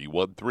 That's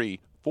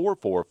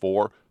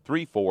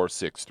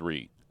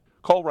 313-444-3463.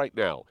 Call right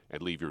now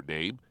and leave your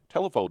name,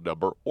 telephone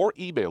number, or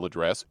email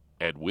address,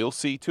 and we'll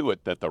see to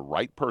it that the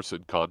right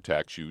person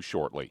contacts you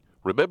shortly.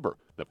 Remember,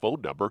 the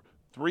phone number,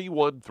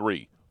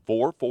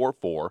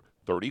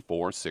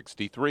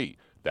 313-444-3463.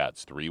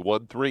 That's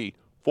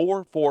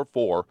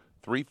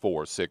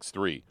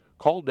 313-444-3463.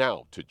 Call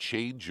now to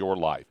change your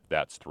life.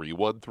 That's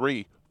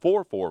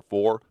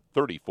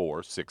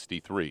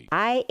 313-444-3463.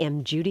 I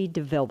am Judy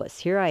DeVilbus.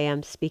 Here I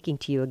am speaking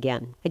to you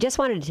again. I just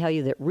wanted to tell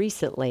you that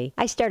recently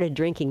I started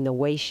drinking the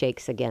Whey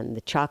Shakes again,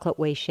 the chocolate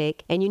Whey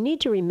Shake. And you need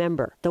to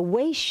remember, the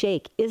Whey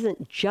Shake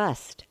isn't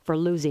just for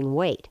losing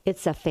weight.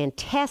 It's a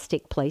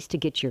fantastic place to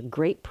get your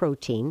great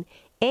protein.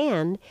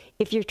 And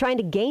if you're trying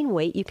to gain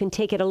weight, you can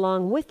take it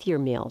along with your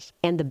meals.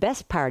 And the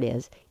best part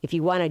is, if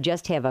you want to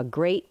just have a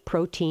great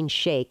protein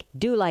shake,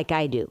 do like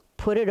I do.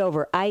 Put it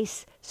over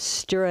ice,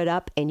 stir it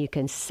up, and you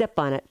can sip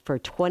on it for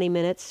 20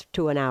 minutes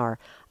to an hour.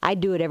 I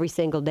do it every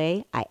single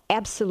day. I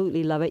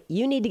absolutely love it.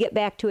 You need to get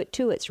back to it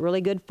too. It's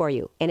really good for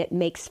you. And it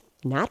makes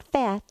not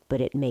fat,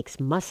 but it makes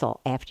muscle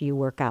after you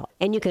work out.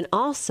 And you can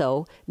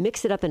also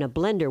mix it up in a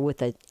blender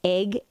with an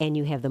egg, and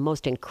you have the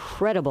most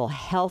incredible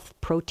health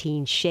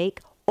protein shake.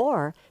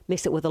 Or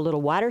mix it with a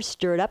little water,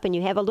 stir it up, and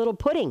you have a little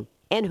pudding.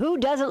 And who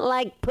doesn't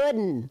like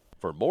pudding?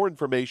 For more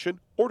information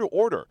or to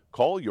order,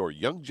 call your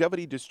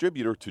Youngevity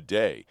distributor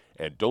today.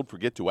 And don't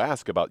forget to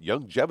ask about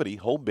Youngevity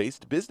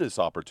home-based business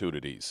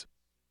opportunities.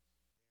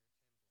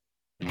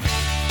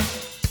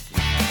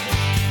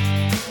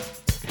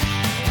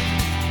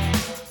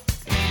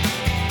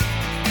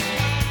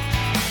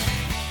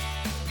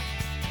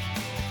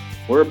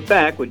 We're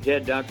back with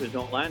Dead Doctors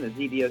Don't Lie on the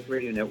ZBS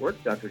Radio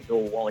Network. Dr.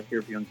 Joel Wallach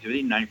here for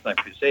Youngevity, 95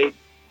 Crusade.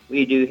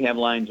 We do have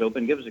lines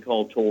open. Give us a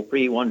call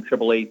toll-free,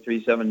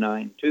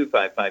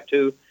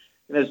 1-888-379-2552. And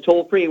that's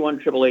toll-free,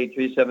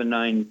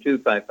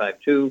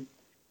 1-888-379-2552.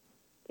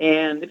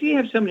 And if you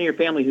have somebody in your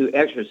family who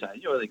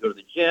exercises, they go to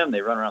the gym,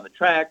 they run around the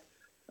track,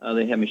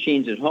 they have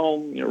machines at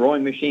home,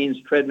 rowing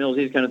machines, treadmills,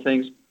 these kind of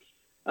things,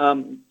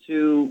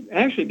 to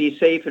actually be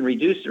safe and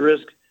reduce the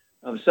risk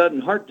of sudden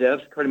heart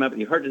death,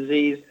 cardiomyopathy, heart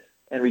disease,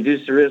 and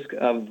reduce the risk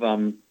of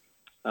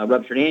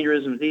ruptured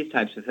aneurysms, these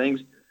types of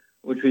things,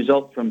 which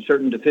result from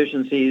certain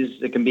deficiencies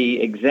that can be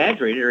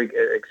exaggerated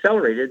or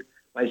accelerated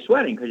by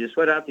sweating, because you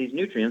sweat out these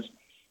nutrients. You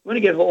want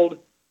to get hold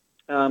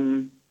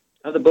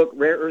of the book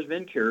Rare Earths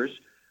Vin Cures,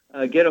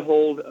 get a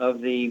hold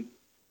of the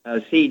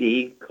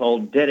CD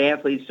called Dead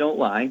Athletes Don't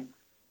Lie,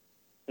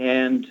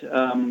 and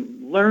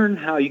learn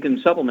how you can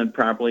supplement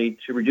properly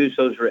to reduce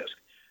those risks.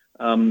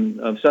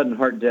 of sudden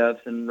heart death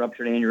and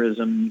ruptured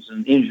aneurysms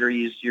and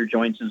injuries to your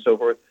joints and so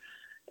forth.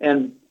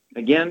 And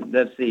again,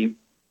 that's the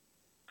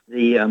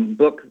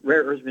book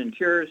Rare Earths and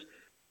Cures,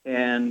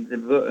 and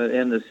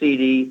the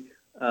CD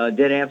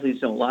Dead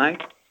Athletes Don't Lie.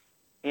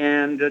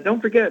 And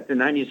don't forget the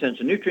 90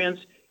 Essential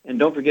Nutrients, and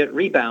don't forget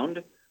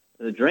Rebound,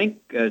 the drink.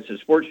 It's a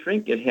sports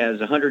drink. It has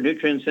 100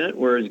 nutrients in it,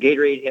 whereas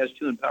Gatorade has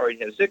 2 and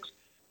Powerade has 6.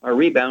 Our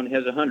Rebound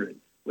has 100.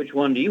 Which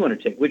one do you want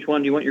to take? Which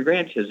one do you want your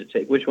grandkids to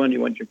take? Which one do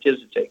you want your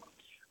kids to take?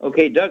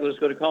 Okay, Doug, let's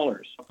go to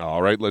callers.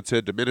 All right, let's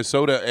head to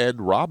Minnesota.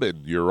 And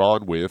Robin, you're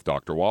on with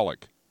Dr.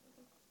 Wallach.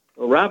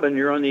 Well, Robin,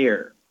 you're on the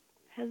air.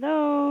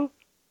 Hello.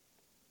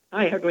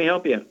 Hi, how can we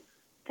help you?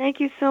 Thank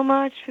you so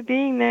much for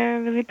being there. I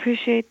really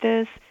appreciate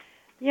this.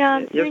 Yeah,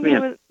 I'm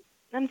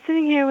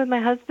sitting here with my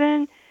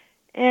husband,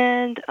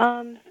 and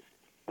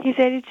he's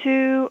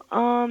 82.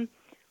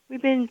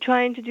 We've been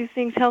trying to do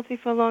things healthy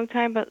for a long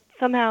time, but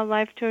somehow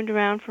life turned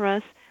around for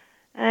us.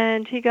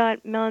 And he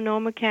got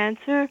melanoma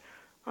cancer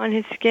on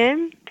his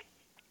skin,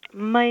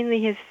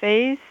 mainly his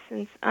face,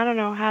 and I don't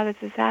know how this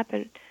has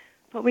happened.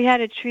 But we had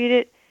to treat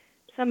it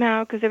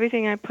somehow because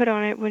everything I put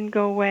on it wouldn't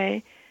go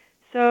away.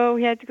 So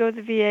we had to go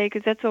to the VA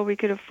because that's all we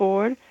could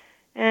afford.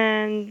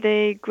 And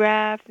they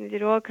grafted and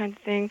did all kinds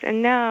of things.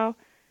 And now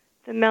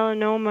the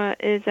melanoma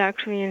is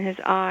actually in his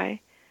eye.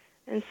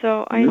 And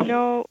so I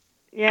know,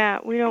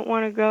 we don't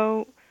want to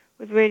go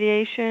with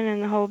radiation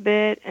and the whole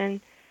bit.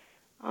 And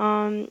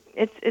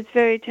it's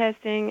very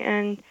testing.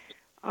 And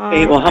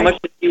hey, well, how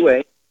much does he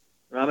weigh?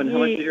 Robin, how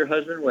much does your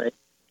husband weigh?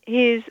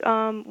 He's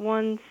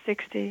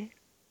 160.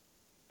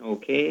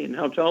 Okay, and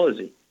how tall is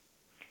he?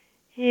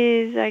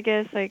 He's, I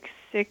guess, like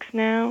 6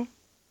 now.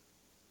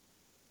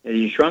 Has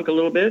he shrunk a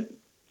little bit?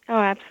 Oh,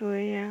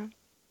 absolutely, yeah. How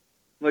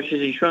much has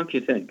he shrunk,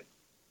 you think?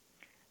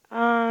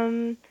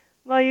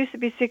 Well, he used to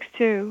be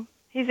 6'2".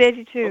 He's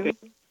 82.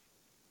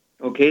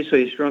 Okay, so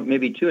he's shrunk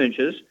maybe 2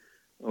 inches.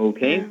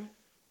 Okay. Yeah.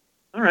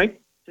 All right.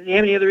 Does he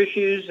have any other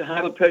issues?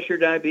 High blood pressure,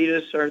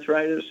 diabetes,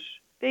 arthritis?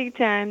 Big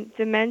time.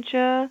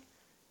 Dementia,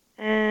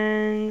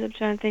 and I'm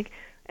trying to think.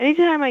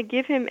 Anytime I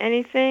give him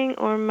anything,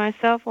 or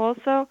myself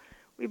also,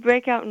 we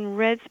break out in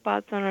red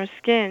spots on our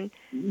skin.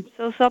 Mm-hmm.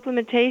 So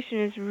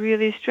supplementation is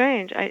really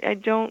strange. I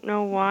don't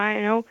know why.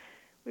 I know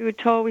we were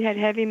told we had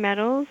heavy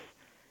metals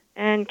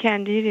and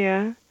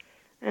candida.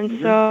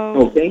 And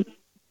so... Okay.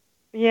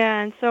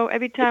 Yeah, and so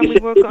every time we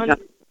work on...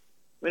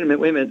 Wait a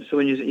minute. So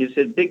when you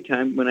said big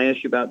time, when I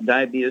asked you about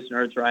diabetes and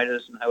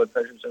arthritis and high blood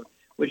pressure and stuff,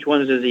 which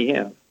ones does he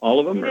have? All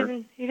of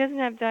them? He doesn't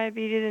have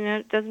diabetes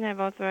and doesn't have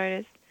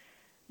arthritis.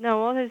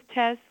 No, all his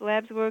tests,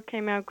 labs work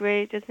came out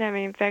great. Doesn't have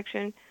any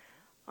infection.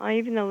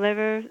 Even the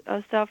liver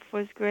stuff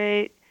was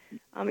great.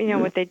 You know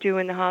what they do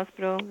in the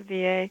hospital, the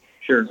VA.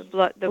 Sure. The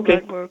blood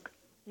work.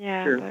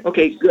 Yeah. Sure.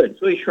 Okay, good.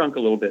 So he shrunk a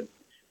little bit.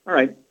 All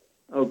right.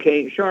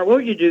 Okay, Char, what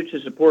would you do to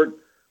support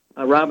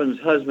Robin's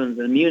husband's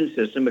immune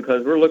system?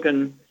 Because we're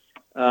looking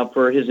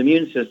for his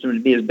immune system to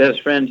be his best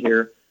friend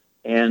here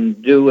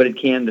and do what it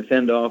can to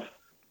fend off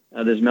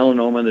this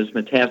melanoma that's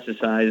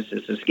metastasized.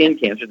 It's a skin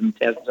cancer that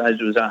metastasized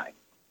to his eye.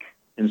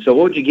 And so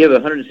what would you give a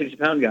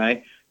 160-pound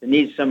guy that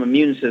needs some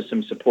immune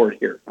system support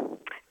here?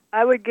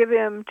 I would give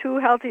him 2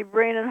 healthy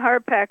brain and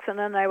heart packs, and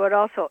then I would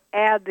also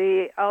add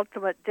the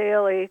Ultimate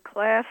Daily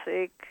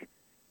Classic.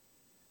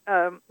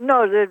 The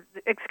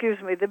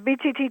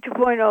BTT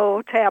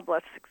 2.0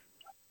 tablets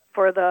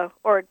for the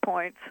auric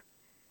points.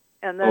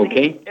 And then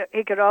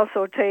he could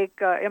also take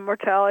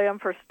Immortalium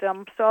for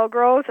stem cell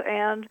growth,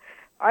 and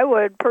I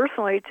would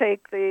personally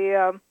take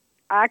the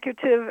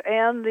Occutive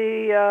and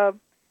the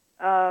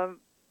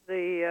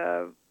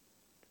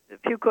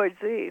Fucoid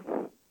Z.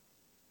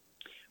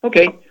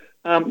 Okay.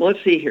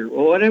 Let's see here.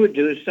 Well, what I would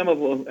do is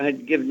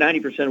I'd give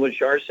 90% of what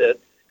Shar said.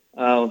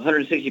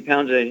 160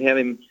 pounds, I'd have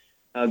him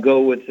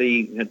go with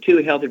the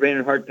 2 healthy brain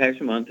and heart packs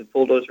a month, a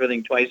full dose of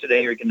everything twice a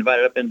day, or you can divide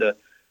it up into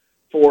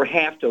 4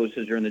 half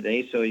doses during the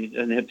day, so he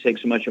doesn't have to take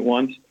so much at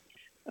once.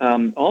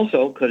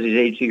 Also, because he's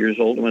 82 years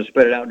old, I want to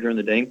spread it out during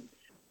the day.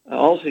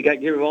 Also, you got to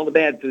get rid of all the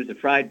bad foods, the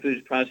fried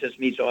foods, processed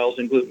meats, oils,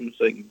 and gluten,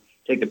 so you can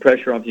take the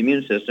pressure off the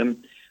immune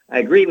system. I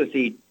agree with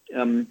the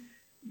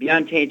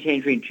Beyond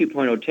Tangerine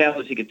 2.0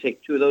 tablets. You could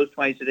take 2 of those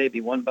twice a day,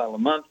 be 1 bottle a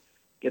month,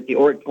 get the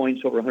auric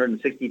points, over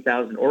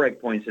 160,000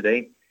 auric points a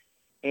day.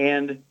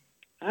 And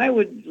I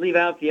would leave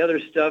out the other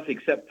stuff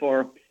except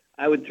for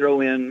I would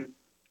throw in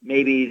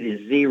maybe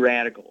the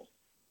Z-Radical.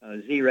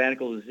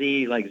 Z-Radical,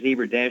 Z like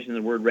zebra dash in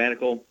the word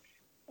radical.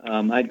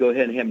 I'd go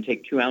ahead and have him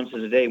take 2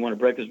 ounces a day, 1 at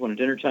breakfast, 1 at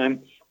dinner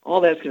time.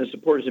 All that's going to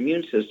support his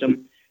immune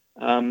system.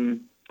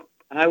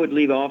 I would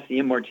leave off the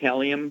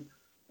Immortalium,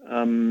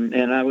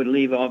 and I would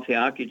leave off the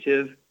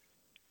Occutive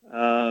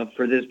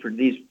for this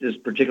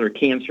particular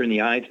cancer in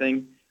the eye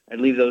thing. I'd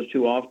leave those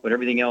 2 off, but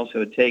everything else I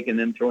would take and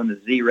then throw in the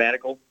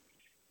Z-Radical.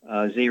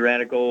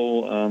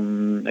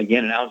 Z-Radical,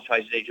 again, an ounce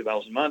twice a day, 2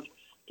 bottles a month.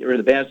 Get rid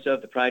of the bad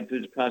stuff, the fried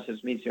foods, the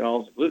processed meats, the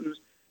oils, the glutens,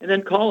 and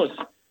then call us.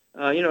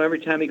 Every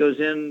time he goes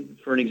in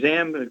for an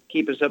exam,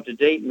 keep us up to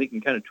date, and we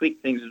can kind of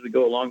tweak things as we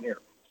go along here.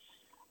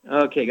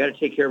 Okay, got to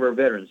take care of our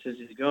veterans. Since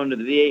he's going to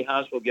the VA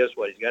hospital, guess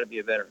what? He's got to be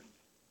a veteran.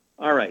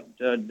 All right,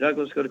 Doug,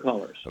 let's go to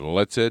callers.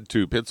 Let's head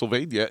to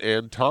Pennsylvania.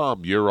 And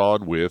Tom, you're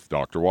on with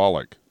Dr.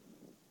 Wallach.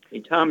 Hey,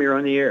 Tom, you're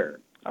on the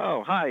air.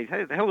 Oh, hi.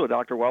 Hello,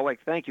 Dr. Wallach.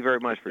 Thank you very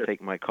much for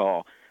taking my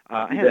call.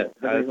 I had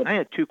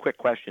two quick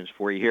questions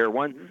for you here.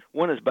 One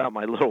is about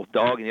my little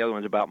dog, and the other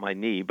one's about my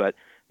knee. But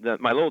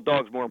my little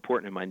dog's more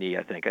important than my knee,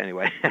 I think,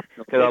 anyway,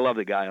 because I love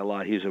the guy a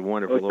lot. He's a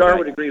wonderful little guy.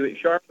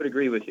 Sharp would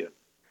agree with you.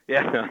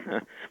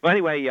 Yeah. Well,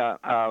 anyway,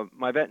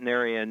 my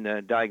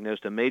veterinarian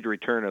diagnosed a major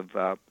return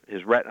of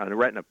his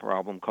retina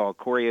problem called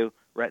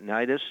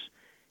chorioretinitis,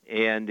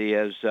 and he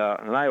has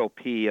an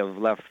IOP of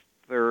left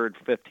third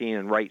 15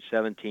 and right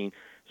 17.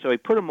 So he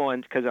put him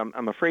on, because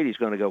I'm afraid he's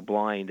going to go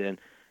blind, and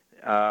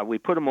we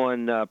put him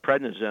on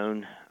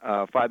prednisone,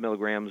 5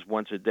 milligrams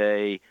once a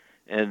day,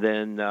 and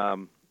then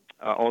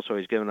also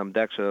he's giving him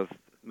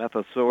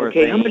dexamethasone.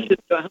 Okay, how much does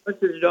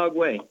the dog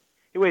weigh?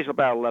 He weighs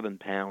about 11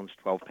 pounds,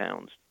 12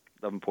 pounds,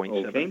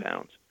 11.7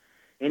 pounds.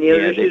 Any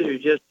other issues, or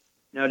just,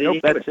 now did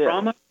he have a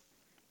trauma?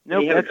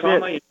 Nope, that's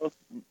it. You know?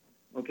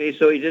 Okay,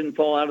 so he didn't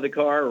fall out of the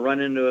car or run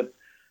into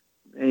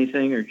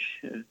anything, or...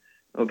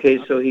 Okay,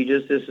 so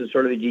this is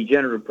sort of a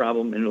degenerative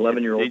problem in an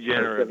 11-year-old.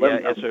 Degenerative,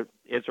 yeah.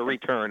 It's a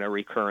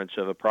recurrence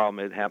of a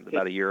problem. It happened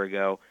about a year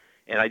ago,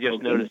 and I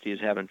just noticed he's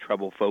having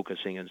trouble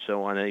focusing and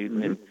so on.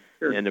 And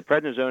the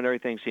prednisone,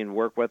 everything seemed to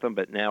work with him,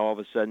 but now all of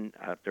a sudden,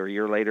 after a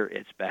year later,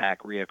 it's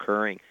back,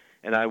 reoccurring.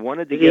 And I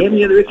wanted to Does he have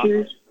any other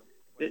issues?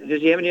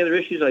 Does he have any other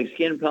issues like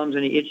skin problems,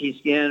 any itchy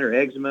skin or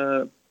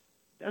eczema?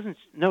 He doesn't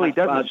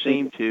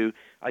seem to.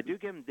 I do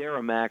give him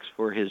Deramax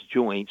for his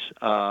joints.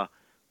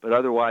 But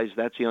otherwise,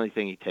 that's the only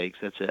thing he takes.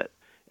 That's it.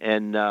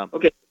 And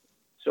okay,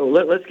 so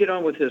let's get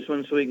on with this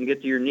one so we can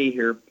get to your knee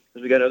here,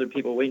 because we got other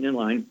people waiting in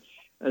line.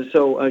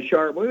 So,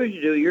 Shar, what would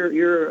you do?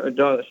 You're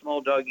a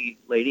small doggy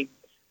lady,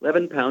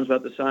 11 pounds,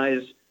 about the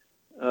size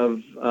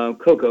of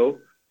Coco.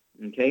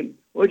 Okay,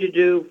 what would you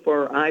do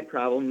for eye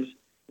problems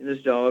in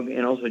this dog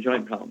and also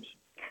joint problems?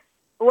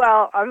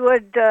 Well, I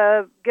would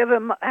give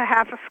him a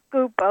half a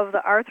scoop of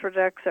the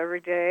Arthrodex every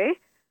day.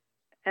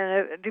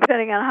 And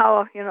depending on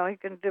how, you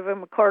can give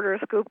him a quarter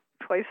scoop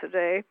twice a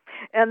day.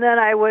 And then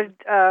I would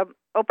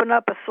open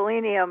up a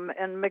selenium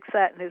and mix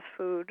that in his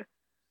food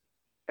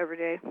every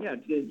day. Yeah,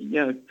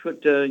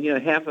 put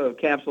half a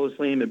capsule of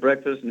selenium at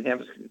breakfast and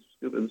half a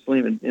scoop of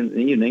selenium in the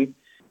evening.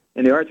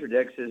 And the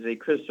Arthrodex is a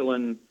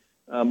crystalline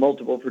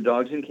multiple for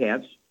dogs and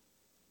cats.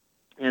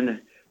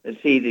 And let's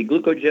see, the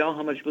glucogel,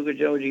 how much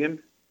glucogel would you give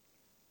him?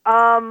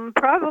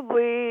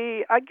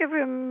 Probably, I'd give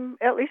him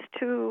at least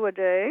 2 a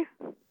day.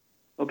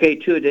 Okay,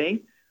 2 a day.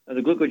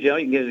 The glucogel,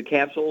 you can get the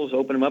capsules,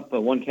 open them up,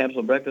 1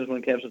 capsule at breakfast,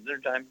 1 capsule at dinner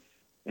time.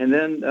 And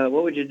then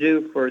what would you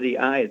do for the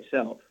eye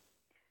itself?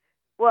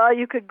 Well,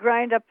 you could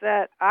grind up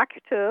that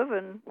Occutive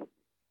and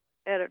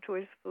add it to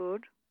his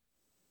food.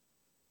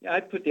 Yeah,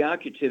 I'd put the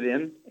Occutive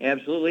in,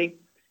 absolutely.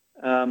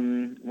 Is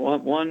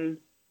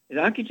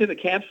Occutive a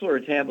capsule or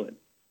a tablet?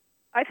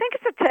 I think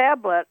it's a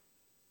tablet.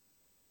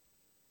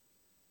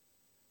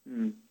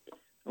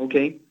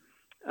 Okay.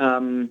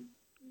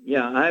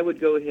 I would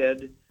go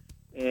ahead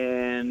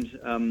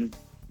and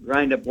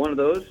grind up 1 of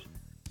those.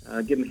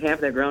 Give him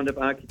half that ground up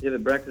Occutive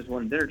at breakfast,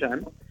 1 at dinner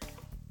time.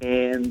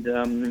 And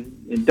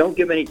don't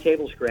give him any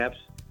table scraps,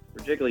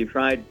 particularly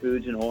fried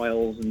foods and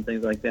oils and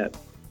things like that.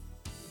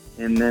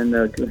 And then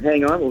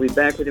hang on, we'll be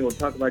back with you. We'll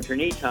talk about your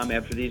knee, Tom,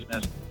 after these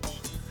messages.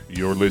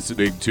 You're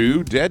listening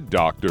to Dead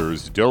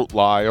Doctors Don't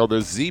Lie on the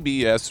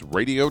ZBS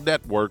Radio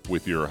Network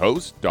with your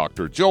host,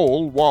 Dr.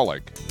 Joel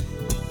Wallach.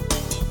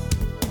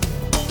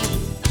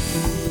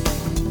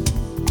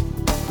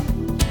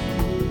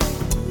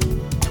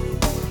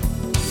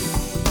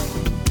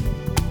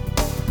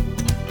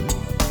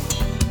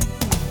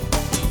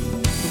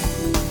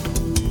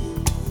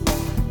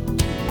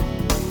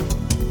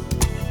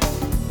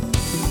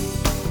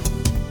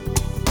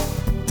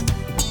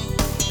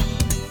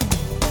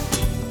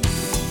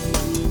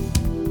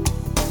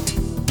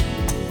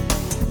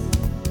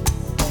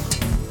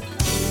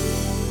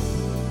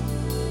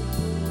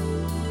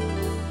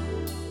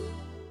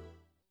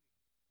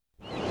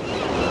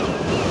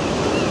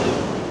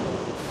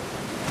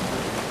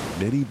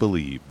 Many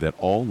believe that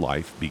all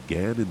life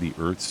began in the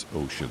Earth's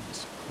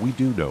oceans. We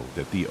do know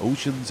that the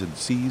oceans and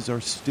seas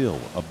are still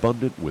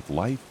abundant with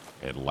life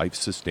and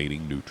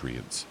life-sustaining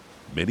nutrients.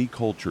 Many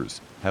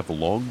cultures have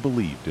long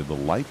believed in the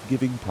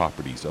life-giving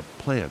properties of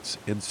plants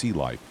and sea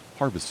life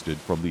harvested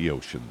from the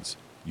oceans.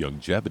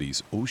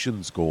 Youngevity's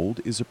Ocean's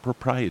Gold is a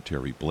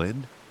proprietary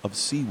blend of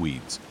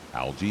seaweeds,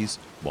 algae,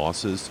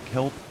 mosses,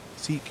 kelp,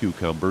 sea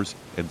cucumbers,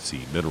 and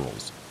sea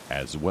minerals,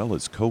 as well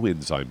as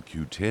coenzyme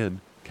Q10,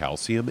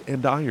 calcium,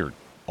 and iron,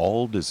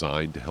 all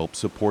designed to help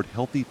support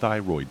healthy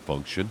thyroid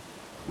function,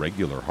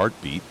 regular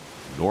heartbeat,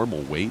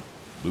 normal weight,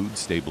 mood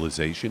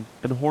stabilization,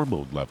 and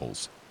hormone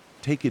levels.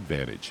 Take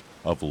advantage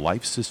of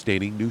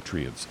life-sustaining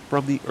nutrients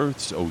from the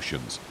Earth's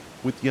oceans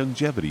with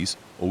Youngevity's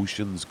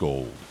Ocean's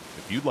Gold.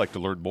 If you'd like to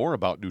learn more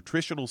about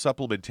nutritional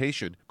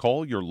supplementation,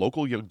 call your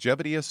local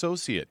Youngevity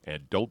associate,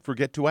 and don't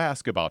forget to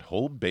ask about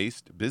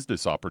home-based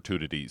business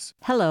opportunities.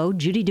 Hello,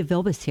 Judy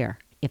DeVilbiss here.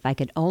 If I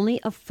could only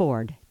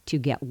afford to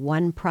get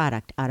one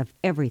product out of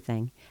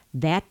everything,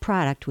 that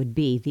product would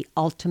be the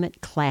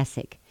Ultimate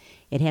Classic.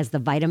 It has the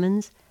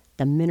vitamins,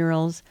 the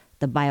minerals,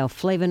 the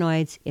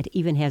bioflavonoids. It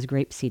even has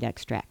grapeseed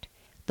extract.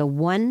 The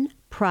one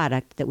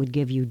product that would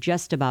give you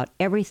just about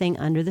everything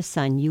under the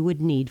sun you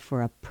would need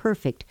for a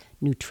perfect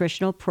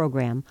nutritional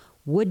program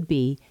would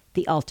be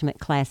the Ultimate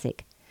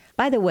Classic.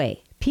 By the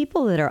way,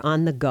 people that are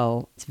on the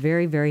go, it's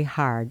very, very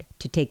hard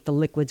to take the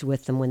liquids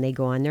with them when they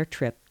go on their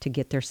trip to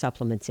get their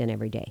supplements in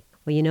every day.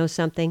 Well, you know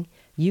something?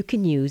 You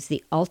can use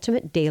the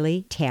Ultimate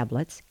Daily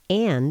tablets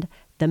and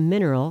the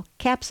mineral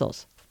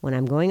capsules. When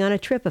I'm going on a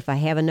trip, if I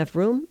have enough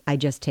room, I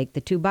just take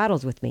the 2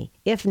 bottles with me.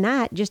 If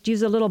not, just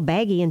use a little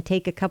baggie and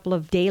take a couple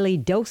of daily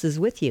doses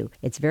with you.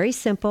 It's very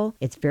simple.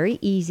 It's very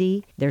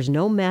easy. There's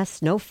no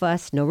mess, no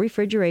fuss, no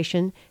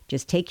refrigeration.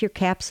 Just take your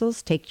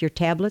capsules, take your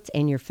tablets,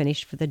 and you're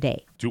finished for the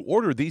day. To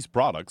order these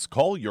products,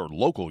 call your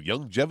local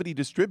Youngevity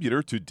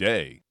distributor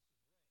today.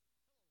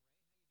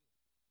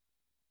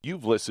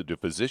 You've listened to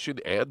physician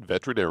and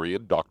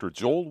veterinarian Dr.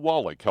 Joel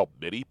Wallach help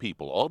many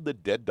people on the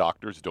Dead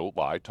Doctors Don't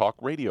Lie talk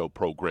radio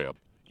program.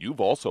 You've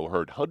also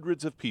heard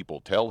hundreds of people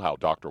tell how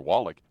Dr.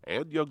 Wallach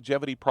and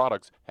Youngevity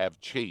products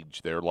have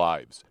changed their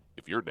lives.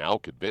 If you're now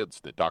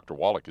convinced that Dr.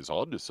 Wallach is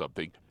onto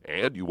something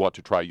and you want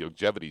to try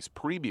Youngevity's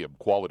premium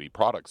quality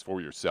products for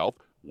yourself,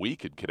 we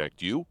can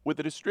connect you with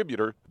a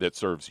distributor that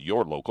serves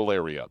your local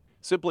area.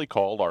 Simply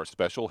call our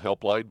special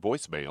helpline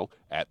voicemail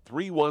at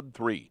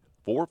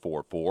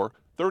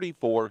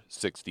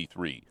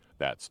 313-444-3463.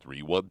 That's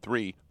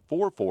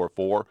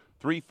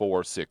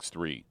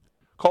 313-444-3463.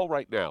 Call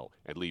right now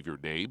and leave your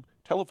name,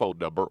 telephone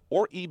number,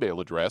 or email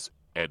address,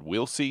 and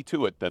we'll see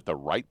to it that the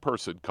right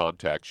person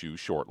contacts you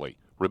shortly.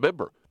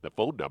 Remember, the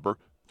phone number,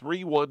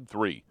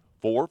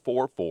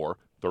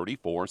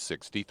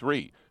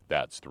 313-444-3463.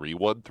 That's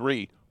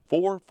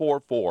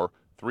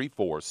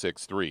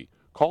 313-444-3463.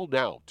 Call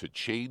now to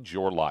change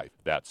your life.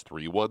 That's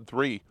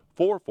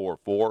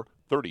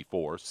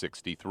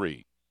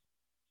 313-444-3463.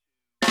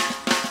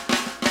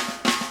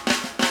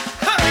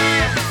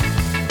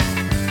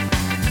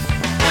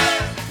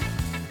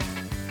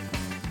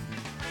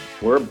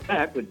 We're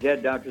back with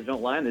Dead Doctors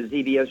Don't Lie on the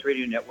ZBS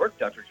Radio Network.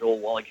 Dr. Joel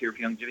Wallach here for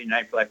Youngevity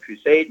Night Black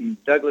Crusade. And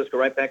Douglas, go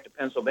right back to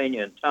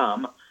Pennsylvania. And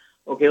Tom.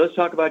 Okay, let's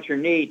talk about your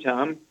knee,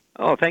 Tom.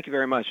 Oh, thank you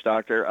very much,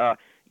 Doctor. I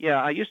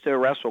used to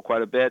wrestle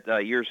quite a bit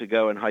years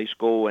ago in high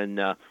school, and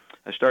I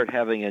started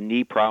having a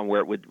knee problem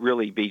where it would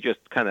really be just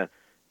kind of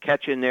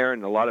catch in there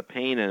and a lot of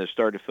pain, and it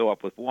started to fill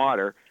up with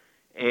water.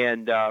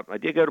 And I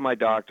did go to my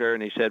doctor,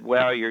 and he said,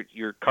 well,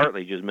 your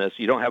cartilage is missed.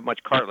 You don't have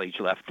much cartilage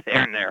left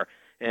there and there.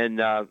 And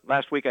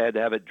last week I had to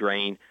have it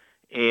drained.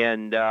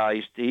 And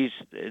he's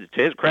to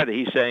his credit,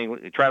 he's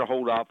saying try to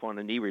hold off on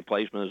a knee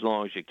replacement as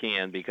long as you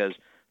can because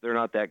they're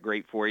not that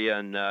great for you.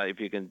 And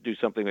if you can do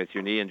something with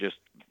your knee and just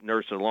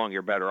nurse it along,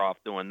 you're better off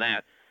doing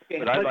that. Okay,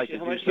 but I'd like to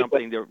do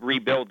something to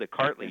rebuild the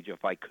cartilage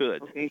if I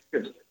could. Okay,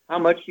 sure. How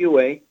much do you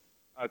weigh?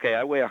 Okay,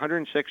 I weigh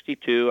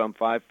 162. I'm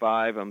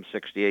 5'5". I'm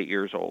 68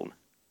 years old.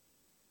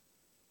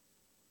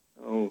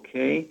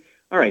 Okay.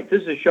 All right,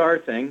 this is a Char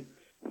thing.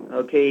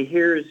 Okay,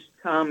 here's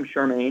Tom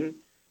Charmaine.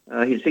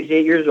 He's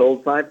 68 years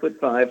old,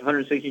 5'5",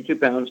 162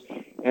 pounds,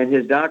 and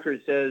his doctor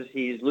says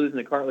he's losing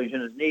the cartilage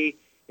in his knee,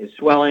 is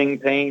swelling,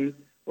 pain.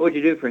 What would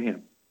you do for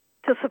him?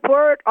 To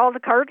support all the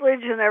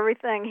cartilage and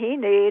everything, he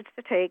needs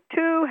to take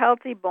 2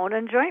 healthy bone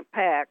and joint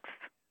packs.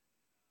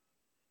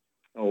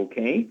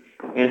 Okay.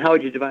 And how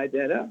would you divide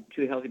that up?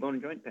 2 healthy bone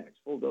and joint packs,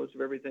 full dose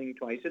of everything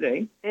twice a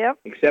day. Yep.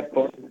 Except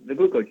for the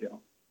glucogel.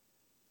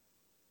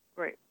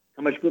 Great.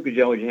 How much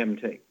glucogel would you have him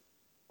take?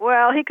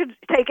 Well, he could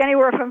take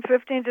anywhere from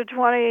 15 to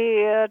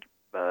 20,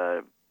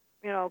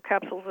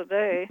 capsules a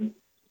day.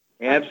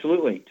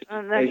 Absolutely.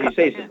 And as you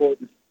say, support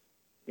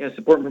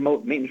and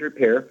promote maintenance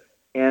repair.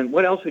 And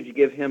what else would you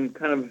give him?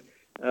 Kind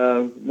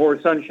of more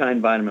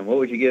sunshine vitamin. What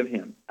would you give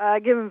him?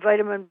 Give him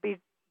vitamin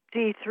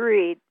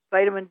D3.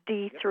 Vitamin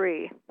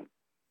D3.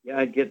 Yeah,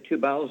 I'd get 2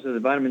 bottles of the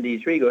vitamin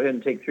D3. Go ahead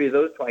and take 3 of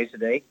those twice a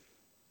day.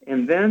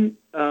 And then,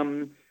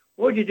 what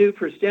would you do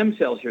for stem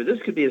cells here?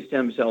 This could be a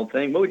stem cell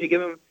thing. What would you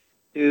give him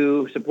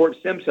to support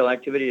stem cell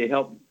activity to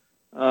help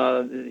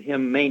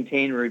him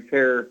maintain and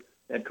repair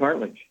that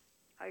cartilage?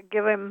 I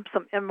give him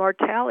some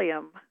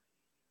Immortalium.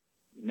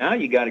 Now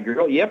you got a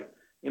girl. Yep,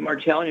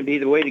 Immortalium would be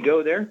the way to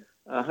go there.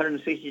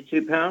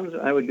 162 pounds.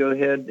 I would go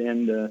ahead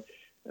and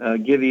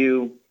give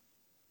you,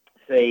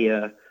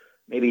 say,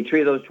 maybe 3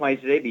 of those twice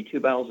a day, be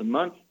 2 bottles a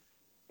month.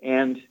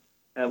 And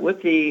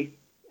with the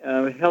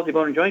Healthy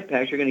Bone and Joint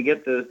Packs, you're going to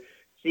get the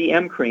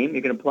CM cream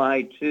you can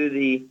apply to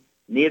the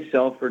knee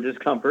itself for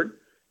discomfort.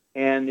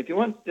 And if you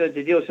want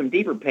to deal with some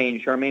deeper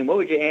pain, Charmaine, what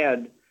would you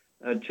add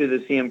to the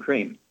CM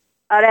cream?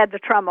 I'd add the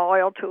trauma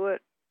oil to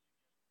it.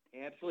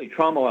 Absolutely.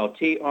 Trauma oil,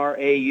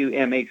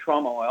 Trauma,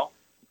 trauma oil.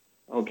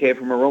 Okay,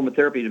 from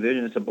Aromatherapy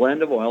Division. It's a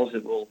blend of oils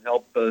that will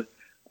help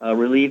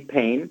relieve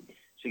pain.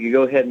 So you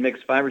go ahead and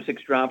mix 5 or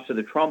 6 drops of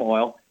the trauma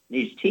oil in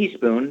each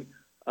teaspoon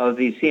of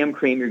the CM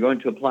cream you're going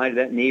to apply to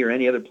that knee or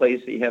any other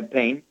place that you have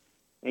pain.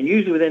 And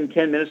usually within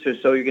 10 minutes or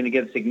so, you're going to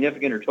get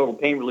significant or total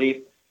pain relief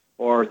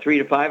for 3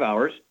 to 5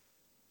 hours.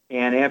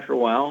 And after a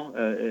while,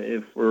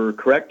 if we're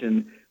correct,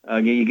 and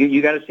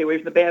you got to stay away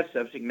from the bad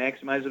stuff so you can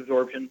maximize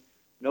absorption.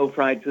 No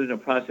fried foods, no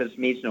processed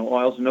meats, no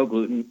oils, no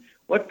gluten.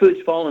 What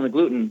foods fall in the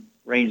gluten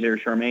range there,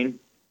 Charmaine?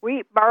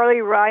 Wheat,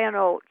 barley, rye, and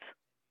oats.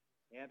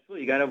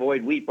 Absolutely. You got to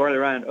avoid wheat, barley,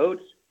 rye, and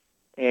oats.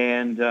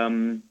 And,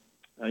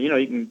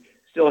 you can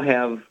still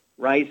have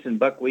rice and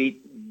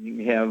buckwheat. You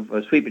can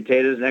have sweet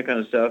potatoes and that kind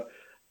of stuff.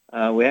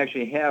 We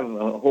actually have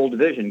a whole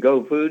division,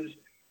 Go Foods,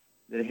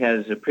 that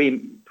has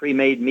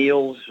pre-made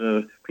meals,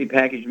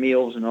 pre-packaged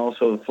meals, and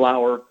also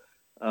flour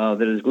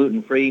that is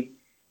gluten-free.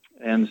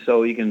 And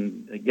so you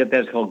can get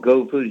that. It's called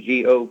Go Foods,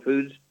 G-O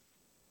Foods.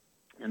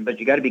 But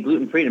you got to be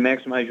gluten-free to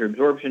maximize your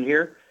absorption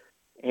here.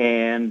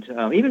 And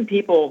even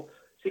people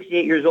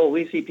 68 years old,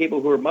 we see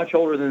people who are much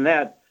older than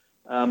that,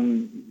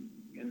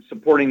 and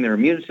supporting their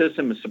immune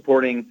system, and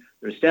supporting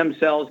their stem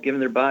cells, giving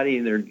their body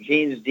their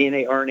genes,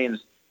 DNA, RNA,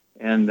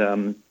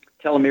 and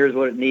telomeres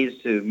what it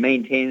needs to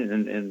maintain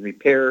and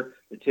repair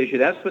the tissue.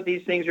 That's what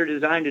these things are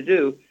designed to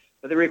do,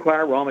 but they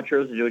require raw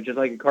materials to do it, just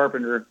like a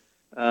carpenter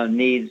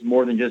needs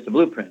more than just a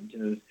blueprint.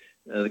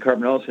 The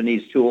carpenter also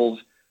needs tools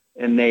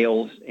and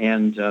nails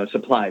and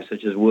supplies,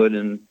 such as wood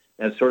and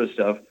that sort of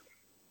stuff.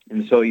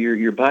 And so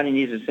your body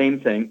needs the same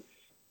thing.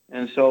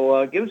 And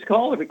so give us a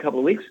call every couple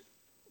of weeks.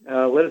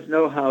 Let us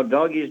know how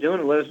Doggie's doing,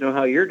 and let us know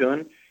how you're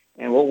doing,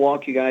 and we'll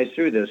walk you guys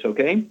through this,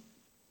 okay?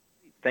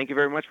 Thank you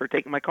very much for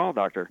taking my call,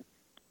 Doctor.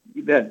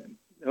 You bet.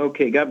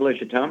 Okay, God bless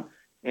you, Tom.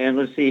 And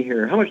let's see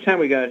here. How much time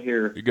we got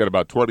here? You got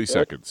about 20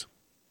 seconds.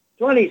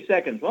 20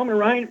 seconds. Well, I'm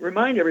going to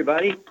remind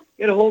everybody,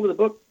 get a hold of the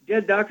book,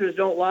 Dead Doctors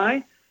Don't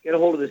Lie. Get a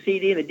hold of the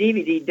CD and the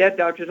DVD, Dead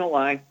Doctors Don't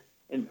Lie,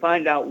 and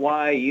find out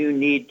why you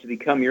need to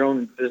become your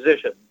own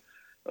physician,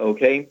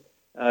 okay?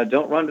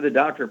 Don't run to the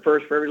doctor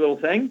first for every little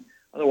thing.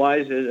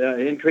 Otherwise,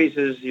 it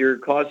increases your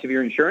cost of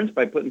your insurance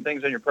by putting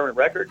things on your permanent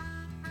record.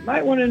 You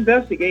might want to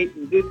investigate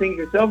and do things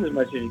yourself as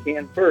much as you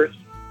can first.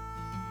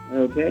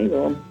 Okay,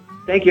 well,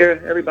 thank you,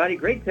 everybody.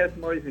 Great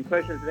testimonies and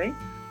questions today.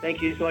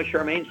 Thank you so much,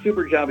 Charmaine.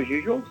 Super job as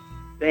usual.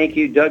 Thank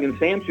you, Doug and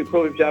Sam.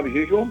 Superlative job as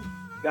usual.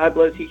 God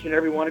bless each and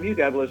every one of you.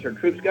 God bless our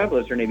troops. God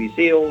bless our Navy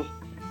SEALs.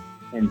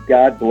 And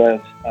God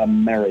bless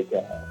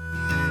America.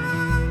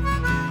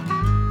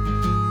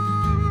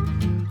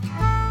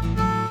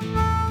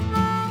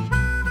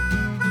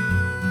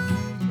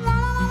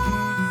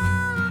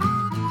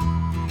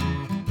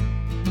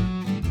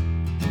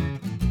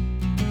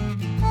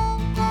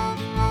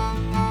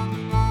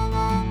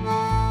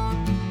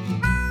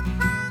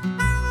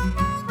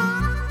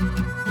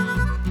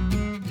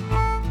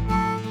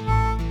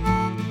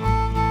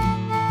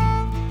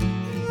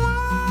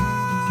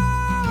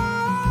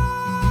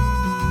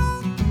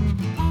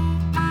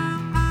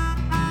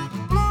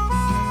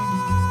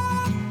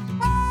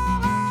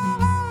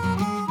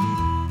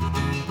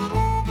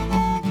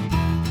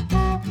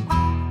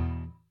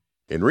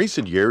 In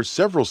recent years,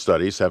 several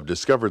studies have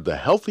discovered the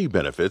healthy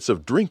benefits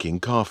of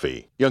drinking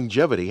coffee.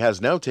 Youngevity has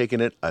now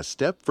taken it a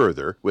step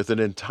further with an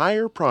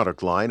entire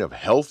product line of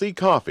healthy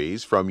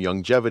coffees from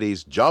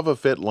Youngevity's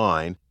JavaFit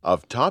line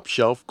of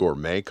top-shelf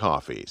gourmet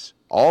coffees.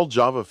 All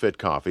JavaFit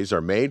coffees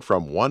are made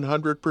from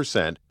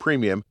 100%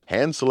 premium,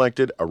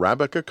 hand-selected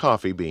Arabica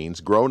coffee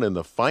beans grown in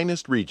the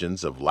finest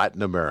regions of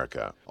Latin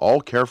America, all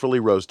carefully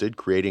roasted,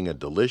 creating a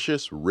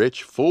delicious,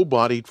 rich,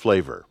 full-bodied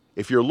flavor.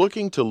 If you're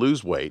looking to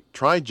lose weight,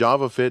 try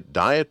JavaFit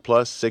Diet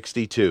Plus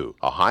 62,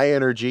 a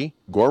high-energy,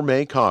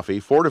 gourmet coffee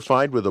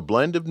fortified with a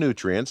blend of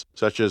nutrients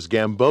such as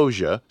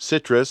gambosia,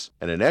 citrus,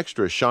 and an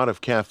extra shot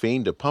of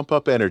caffeine to pump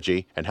up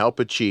energy and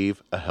help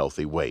achieve a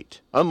healthy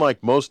weight.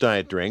 Unlike most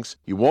diet drinks,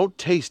 you won't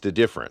taste a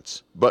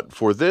difference. But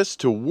for this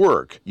to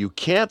work, you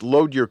can't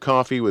load your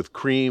coffee with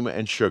cream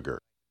and sugar.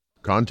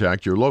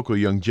 Contact your local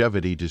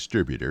Youngevity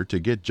distributor to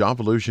get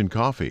Jovolution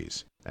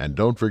coffees. And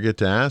don't forget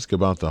to ask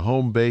about the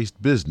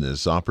home-based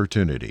business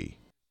opportunity.